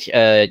a look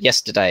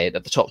yesterday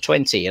at the top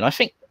 20, and I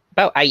think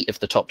about 8 of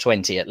the top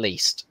 20 at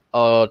least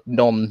are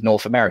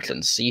non-North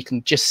Americans. So you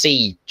can just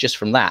see just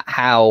from that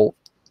how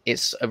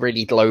it's a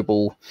really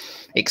global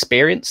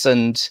experience.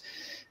 And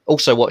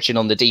also watching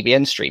on the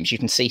DBN streams, you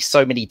can see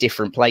so many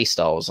different play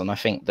styles, and I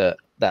think that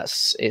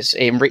it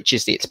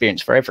enriches the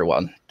experience for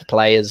everyone, the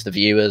players, the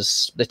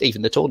viewers,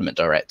 even the tournament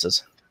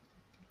directors.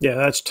 Yeah,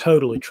 that's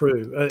totally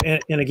true.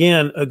 And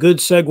again, a good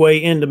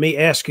segue into me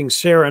asking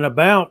Saren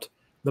about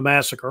the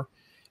Massacre,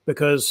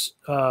 because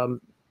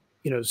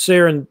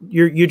Saren,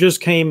 you just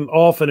came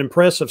off an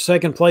impressive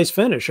second place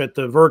finish at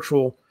the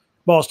virtual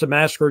Boston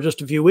Massacre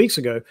just a few weeks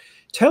ago.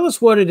 Tell us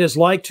what it is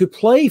like to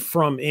play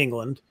from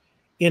England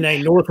in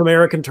a North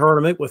American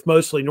tournament with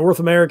mostly North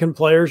American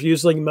players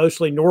using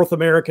mostly North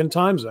American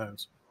time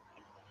zones.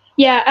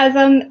 Yeah, as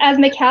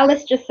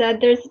McAllis just said,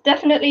 there's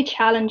definitely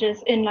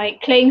challenges in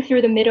like playing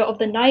through the middle of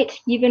the night,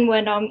 even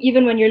when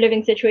your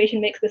living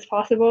situation makes this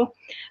possible,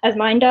 as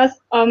mine does.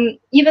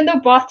 Even though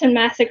Boston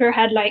Massacre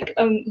had like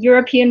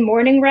European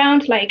morning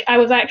round, like I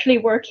was actually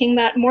working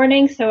that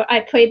morning, so I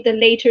played the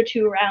later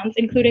 2 rounds,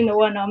 including the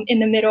one in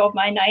the middle of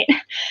my night.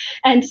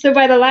 And so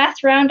by the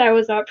last round, I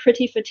was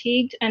pretty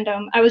fatigued, and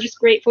I was just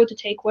grateful to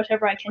take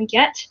whatever I can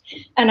get.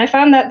 And I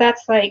found that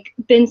that's like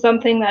been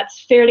something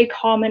that's fairly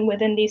common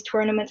within these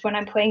tournaments when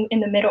I'm playing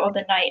in the middle of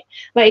the night.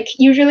 Like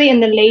usually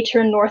in the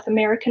later North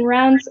American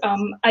rounds,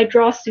 I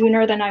draw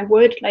sooner than I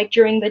would like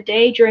during the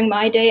day, during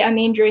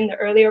the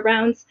earlier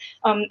rounds.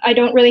 I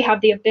don't really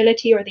have the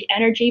ability or the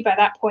energy by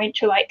that point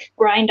to like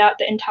grind out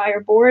the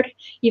entire board,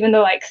 even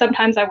though like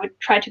sometimes I would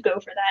try to go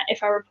for that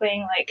if I were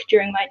playing like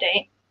during my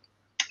day.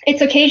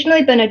 It's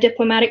occasionally been a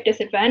diplomatic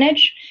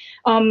disadvantage.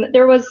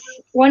 There was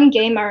one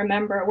game I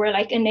remember where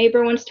like a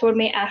neighbor once told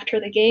me after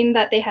the game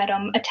that they had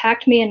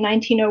attacked me in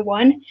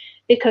 1901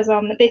 because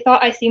they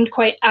thought I seemed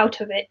quite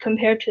out of it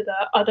compared to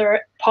the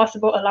other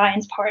possible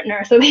alliance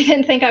partner. So they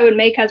didn't think I would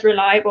make as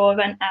reliable of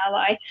an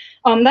ally.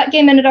 That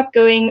game ended up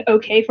going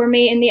okay for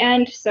me in the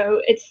end.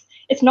 So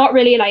it's not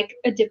really like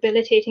a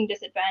debilitating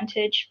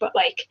disadvantage, but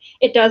like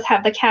it does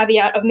have the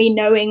caveat of me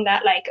knowing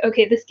that like,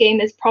 okay, this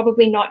game is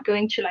probably not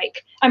going to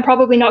like, I'm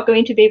probably not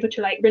going to be able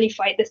to like really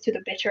fight this to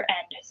the bitter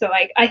end. So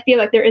like, I feel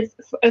like there is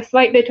a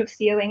slight bit of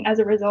ceiling as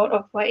a result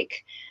of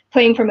like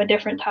playing from a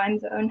different time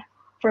zone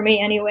for me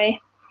anyway.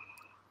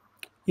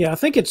 Yeah, I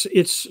think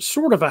it's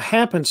sort of a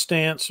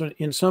happenstance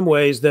in some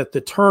ways that the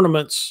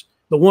tournaments,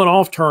 the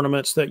one-off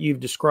tournaments that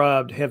you've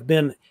described have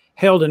been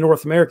held in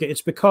North America.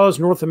 It's because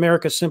North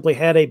America simply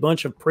had a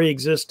bunch of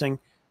pre-existing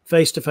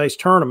face-to-face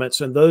tournaments,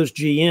 and those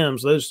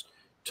GMs, those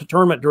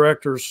tournament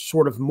directors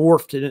sort of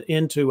morphed it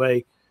into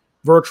a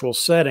virtual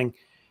setting.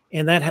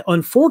 And that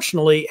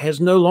unfortunately has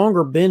no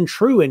longer been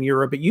true in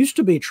Europe. It used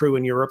to be true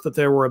in Europe that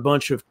there were a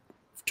bunch of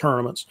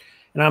tournaments.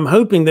 And I'm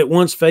hoping that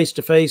once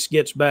face-to-face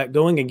gets back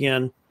going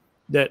again,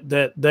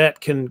 that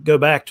can go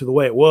back to the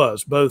way it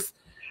was, both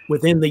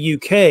within the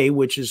UK,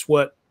 which is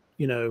what,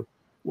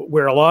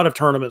 where a lot of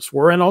tournaments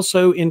were, and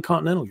also in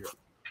continental Europe.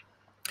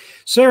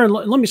 Saren,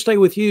 let me stay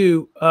with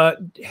you.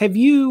 Have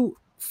you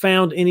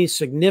found any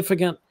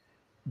significant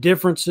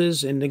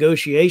differences in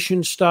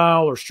negotiation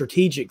style or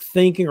strategic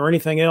thinking or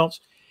anything else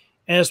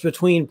as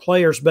between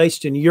players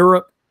based in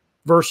Europe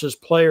versus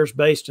players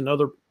based in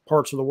other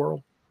parts of the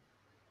world?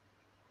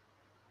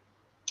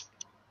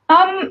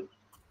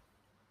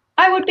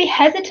 I would be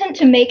hesitant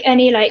to make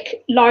any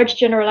like large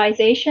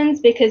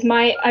generalizations because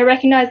I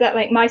recognize that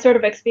like my sort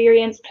of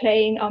experience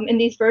playing in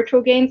these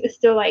virtual games is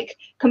still like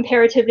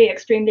comparatively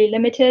extremely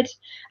limited.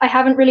 I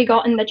haven't really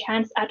gotten the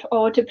chance at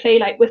all to play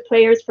like with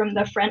players from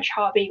the French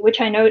hobby,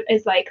 which I know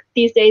is like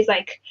these days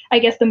like I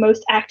guess the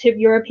most active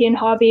European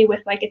hobby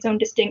with like its own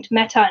distinct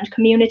meta and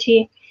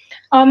community.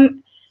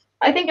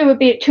 I think it would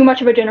be too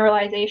much of a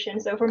generalization.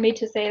 So for me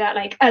to say that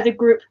like as a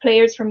group,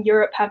 players from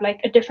Europe have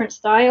like a different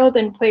style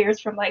than players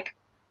from like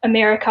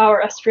America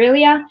or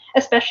Australia,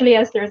 especially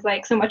as there's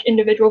like so much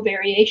individual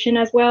variation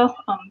as well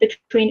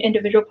between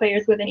individual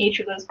players within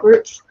each of those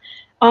groups.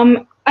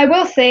 I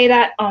will say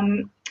that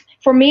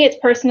for me, it's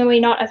personally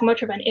not as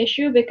much of an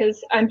issue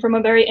because I'm from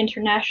a very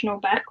international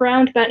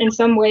background that in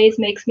some ways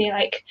makes me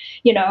like,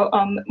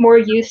 more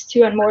used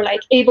to and more like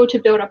able to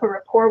build up a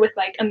rapport with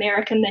like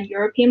American than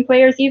European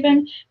players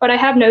even. But I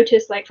have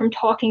noticed like from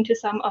talking to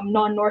some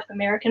non-North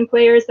American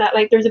players that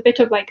like there's a bit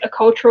of like a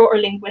cultural or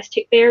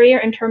linguistic barrier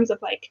in terms of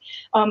like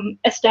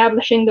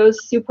establishing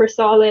those super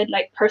solid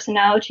like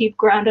personality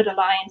grounded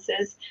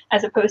alliances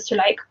as opposed to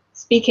like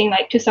speaking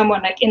like to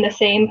someone like in the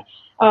same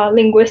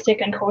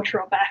linguistic and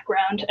cultural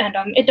background, and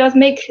it does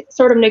make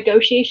sort of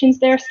negotiations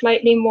there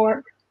slightly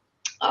more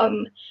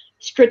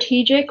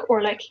strategic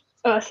or like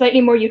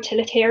slightly more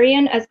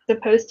utilitarian as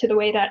opposed to the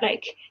way that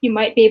like you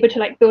might be able to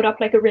like build up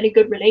like a really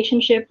good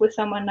relationship with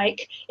someone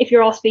like if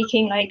you're all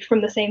speaking like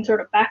from the same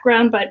sort of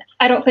background. But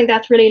I don't think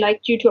that's really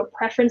like due to a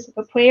preference of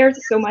the players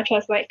so much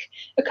as like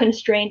a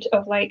constraint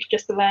of like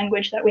just the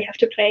language that we have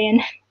to play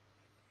in.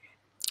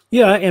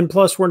 Yeah, and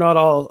plus we're not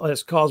all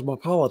as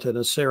cosmopolitan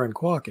as Saren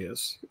Kwok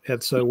is,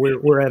 and so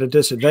we're at a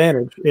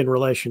disadvantage in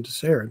relation to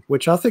Saren,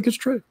 which I think is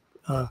true.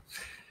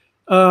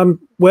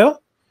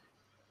 Well,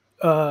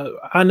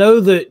 I know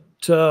that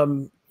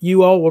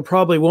you all will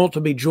probably want to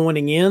be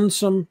joining in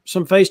some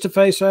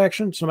face-to-face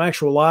action, some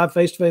actual live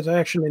face-to-face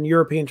action in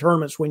European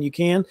tournaments when you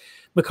can.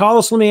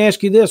 McCallus, let me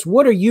ask you this: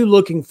 what are you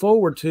looking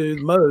forward to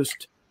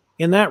most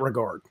in that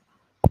regard?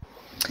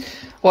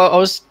 Well, I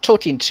was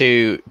talking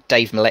to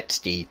Dave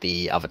Maletsky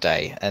the other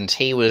day, and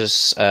he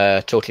was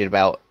talking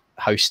about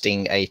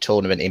hosting a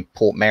tournament in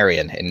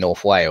Portmeirion in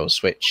North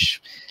Wales,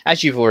 which,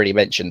 as you've already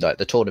mentioned, like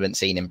the tournament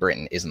scene in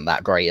Britain isn't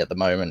that great at the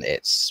moment.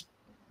 It's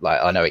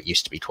like, I know it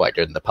used to be quite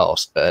good in the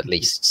past, but at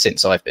least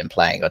since I've been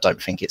playing, I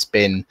don't think it's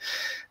been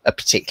a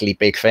particularly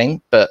big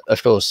thing. But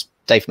of course,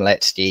 Dave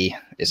Maletsky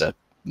is a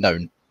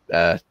known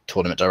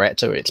tournament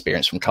director,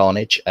 experience from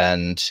Carnage,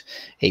 and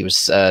he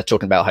was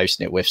talking about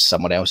hosting it with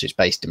someone else who's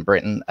based in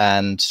Britain,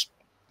 and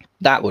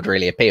that would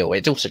really appeal.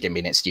 It'd also give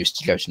me an excuse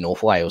to go to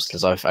North Wales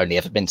because I've only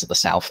ever been to the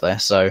south there.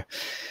 So,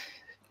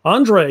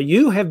 Andre,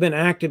 you have been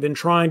active in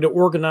trying to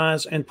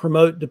organize and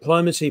promote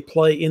diplomacy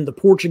play in the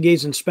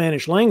Portuguese and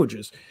Spanish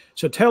languages.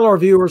 So tell our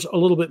viewers a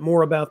little bit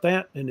more about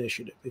that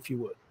initiative, if you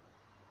would.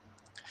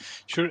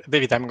 Sure,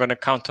 David. I'm going to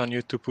count on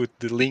you to put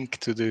the link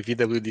to the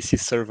VWDC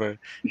server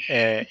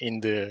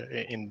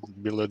in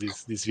below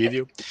this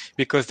video,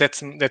 because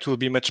that will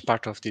be much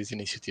part of this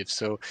initiative.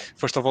 So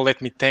first of all,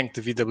 let me thank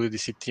the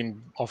VWDC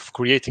team of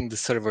creating the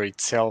server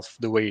itself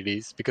the way it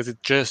is, because it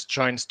just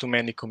joins too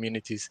many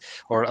communities,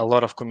 or a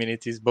lot of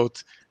communities,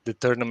 both the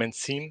tournament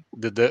scene,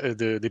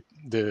 the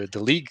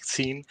league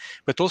scene,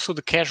 but also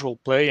the casual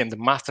play and the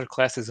master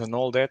classes and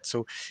all that.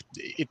 So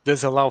it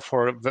does allow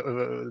for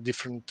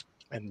different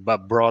and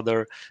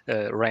broader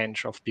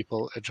range of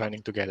people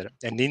joining together.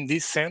 And in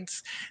this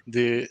sense,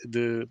 the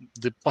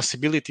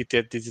possibility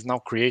that this is now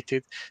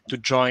created to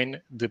join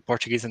the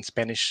Portuguese and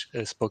Spanish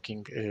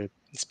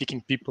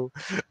speaking people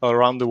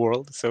around the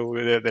world. So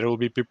there will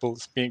be people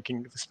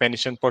speaking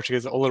Spanish and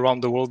Portuguese all around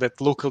the world that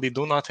locally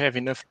do not have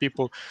enough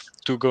people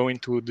to go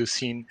into the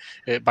scene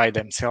by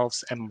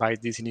themselves, and by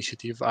this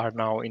initiative are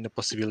now in the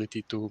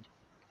possibility to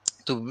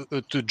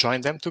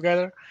join them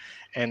together.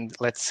 And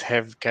let's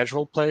have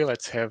casual play,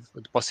 let's have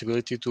the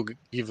possibility to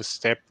give a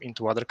step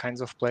into other kinds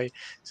of play.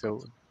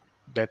 So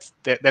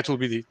that will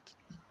be it.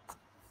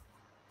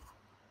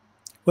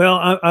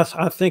 Well,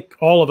 I think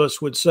all of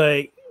us would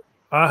say,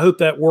 I hope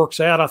that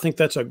works out. I think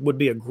would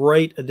be a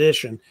great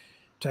addition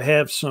to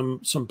have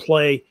some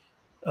play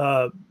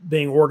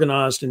being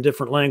organized in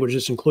different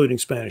languages, including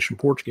Spanish and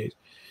Portuguese.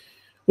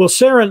 Well,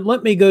 Saren,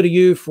 let me go to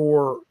you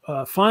for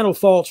final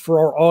thoughts for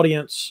our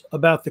audience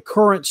about the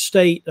current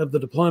state of the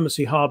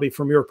diplomacy hobby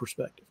from your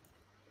perspective.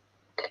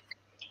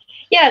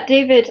 Yeah,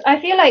 David, I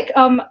feel like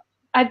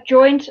I've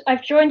joined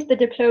the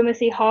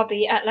diplomacy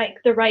hobby at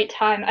like the right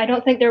time. I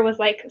don't think there was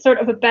like sort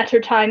of a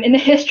better time in the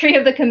history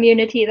of the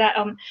community that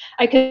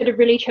I could have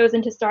really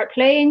chosen to start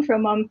playing.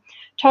 From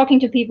talking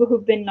to people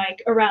who've been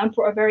like around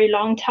for a very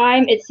long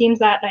time, it seems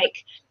that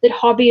like the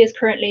hobby is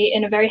currently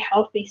in a very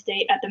healthy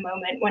state at the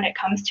moment when it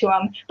comes to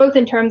both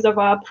in terms of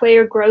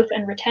player growth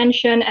and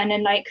retention, and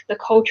in like the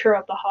culture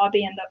of the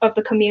hobby and of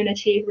the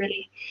community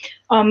really.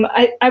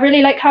 I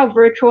really like how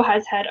virtual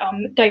has had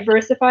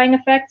diversifying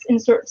effects in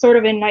sort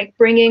of in like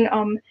bringing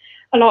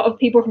a lot of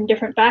people from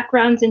different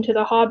backgrounds into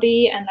the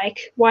hobby, and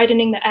like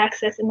widening the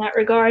access in that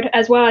regard,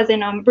 as well as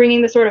in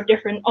bringing the sort of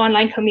different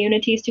online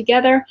communities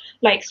together,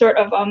 like sort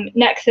of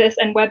Nexus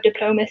and web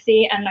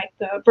diplomacy and like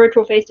the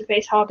virtual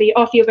face-to-face hobby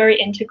all feel very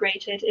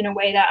integrated in a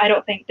way that I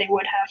don't think they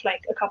would have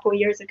like a couple of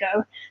years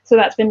ago. So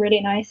that's been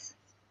really nice.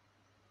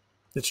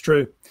 It's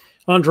true.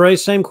 Andre,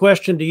 same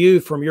question to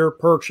you from your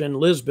perch in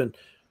Lisbon.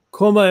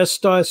 Como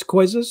estas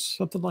coisas?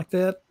 Something like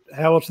that.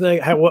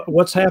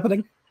 What's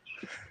happening?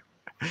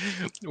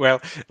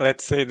 Well,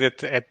 let's say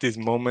that at this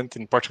moment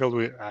in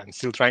Portugal, I'm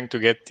still trying to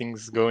get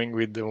things going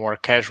with the more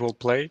casual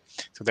play.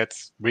 So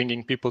that's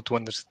bringing people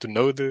to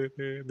know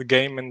the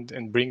game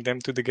and bring them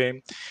to the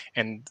game.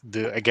 And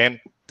the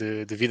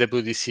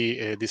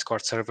VWDC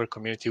Discord server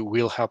community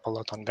will help a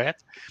lot on that.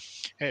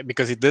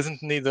 Because it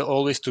doesn't need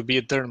always to be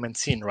a tournament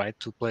scene, right,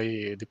 to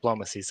play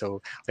diplomacy.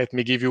 So let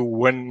me give you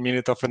 1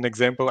 minute of an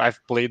example. I've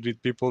played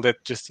with people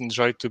that just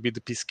enjoy to be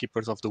the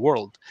peacekeepers of the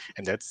world,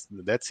 and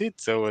that's it.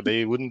 So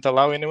they wouldn't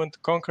allow anyone to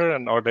conquer,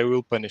 or they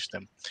will punish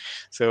them.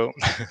 So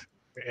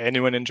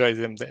anyone enjoys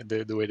them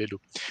the way they do.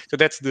 So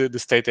that's the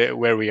state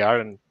where we are,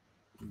 and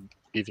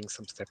giving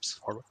some steps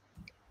forward.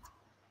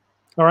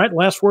 All right,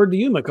 last word to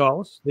you,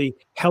 McCallus, the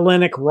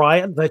Hellenic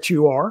riot that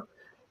you are.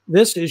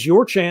 This is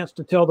your chance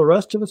to tell the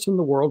rest of us in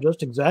the world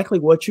just exactly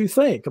what you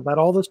think about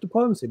all this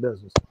diplomacy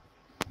business.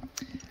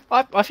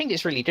 I think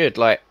it's really good.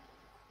 Like,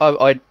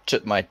 I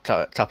took my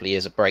couple of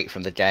years of break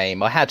from the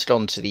game. I had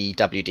gone to the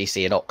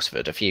WDC in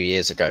Oxford a few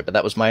years ago, but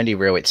that was my only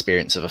real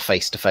experience of a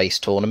face-to-face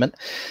tournament.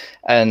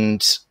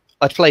 And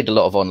I'd played a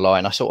lot of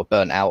online. I sort of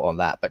burnt out on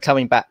that. But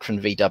coming back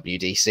from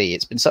VWDC,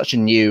 it's been such a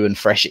new and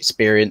fresh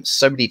experience.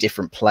 So many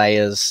different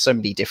players, so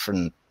many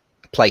different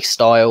play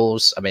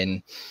styles. I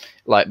mean,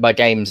 like my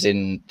games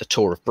in the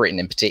Tour of Britain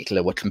in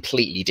particular were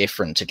completely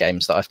different to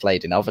games that I've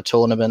played in other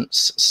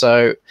tournaments.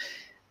 So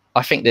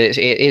I think that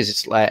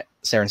it's like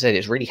Sarah said,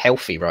 it's really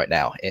healthy right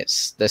now.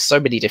 There's so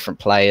many different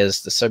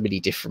players, there's so many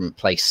different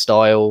play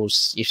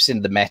styles. You've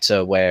seen the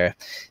meta where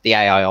the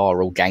AI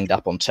are all ganged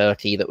up on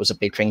Turkey. That was a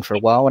big thing for a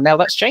while, and now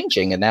that's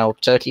changing, and now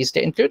Turkey's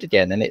getting good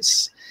again. And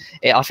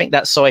I think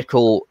that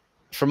cycle,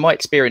 from my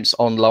experience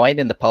online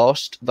in the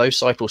past, those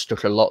cycles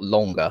took a lot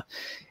longer.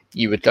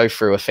 You would go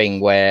through a thing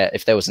where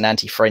if there was an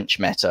anti-French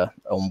meta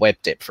on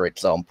WebDip, for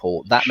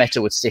example, that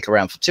meta would stick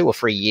around for 2 or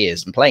 3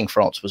 years, and playing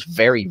France was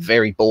very,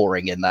 very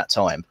boring in that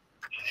time.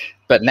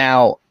 But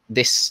now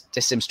this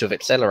seems to have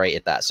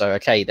accelerated that. So,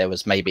 okay, there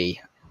was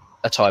maybe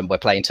a time where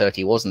playing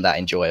Turkey wasn't that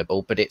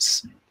enjoyable, but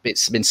it's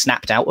been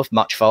snapped out of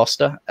much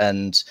faster.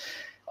 And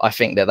I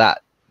think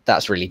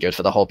that's really good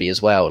for the hobby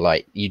as well.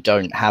 Like, you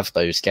don't have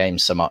those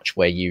games so much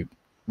where you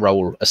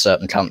roll a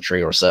certain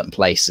country or a certain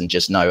place and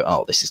just know,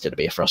 oh, this is going to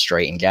be a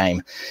frustrating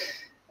game.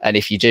 And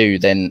if you do,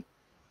 then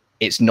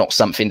it's not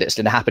something that's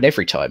going to happen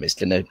every time. It's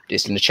going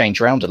to change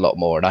around a lot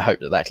more, and I hope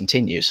that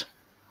continues.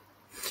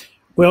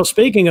 Well,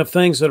 speaking of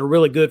things that are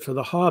really good for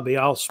the hobby,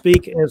 I'll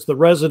speak as the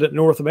resident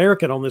North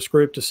American on this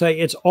group to say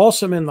it's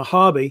awesome in the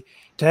hobby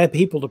to have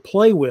people to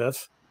play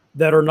with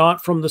that are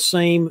not from the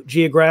same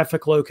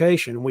geographic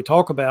location. We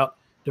talk about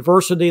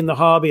diversity in the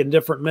hobby and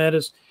different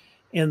metas.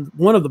 And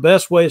one of the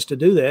best ways to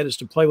do that is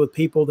to play with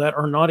people that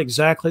are not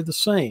exactly the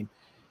same.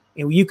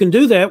 And you can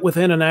do that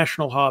within a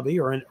national hobby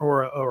or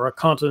a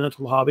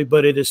continental hobby,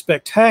 but it is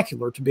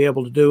spectacular to be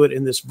able to do it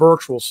in this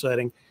virtual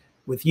setting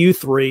with you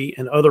three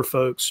and other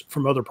folks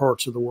from other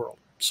parts of the world.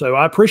 So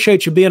I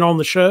appreciate you being on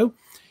the show,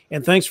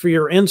 and thanks for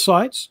your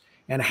insights,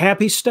 and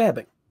happy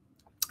stabbing.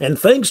 And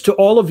thanks to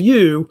all of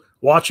you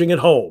watching at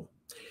home.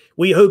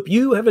 We hope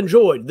you have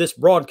enjoyed this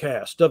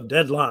broadcast of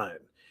Deadline.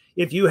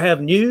 If you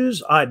have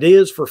news,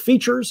 ideas for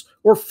features,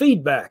 or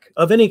feedback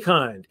of any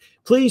kind,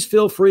 please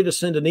feel free to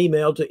send an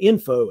email to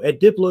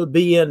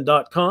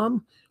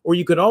info@diplobn.com, or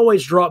you can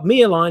always drop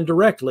me a line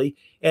directly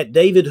at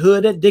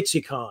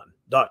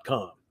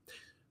davidhood@dixiecon.com.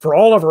 For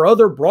all of our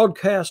other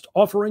broadcast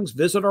offerings,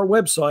 visit our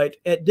website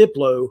at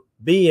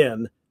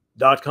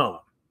diplobn.com.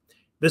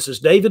 This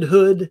is David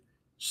Hood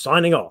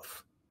signing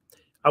off.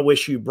 I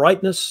wish you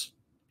brightness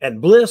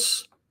and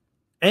bliss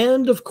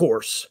and, of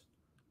course,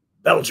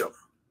 Belgium.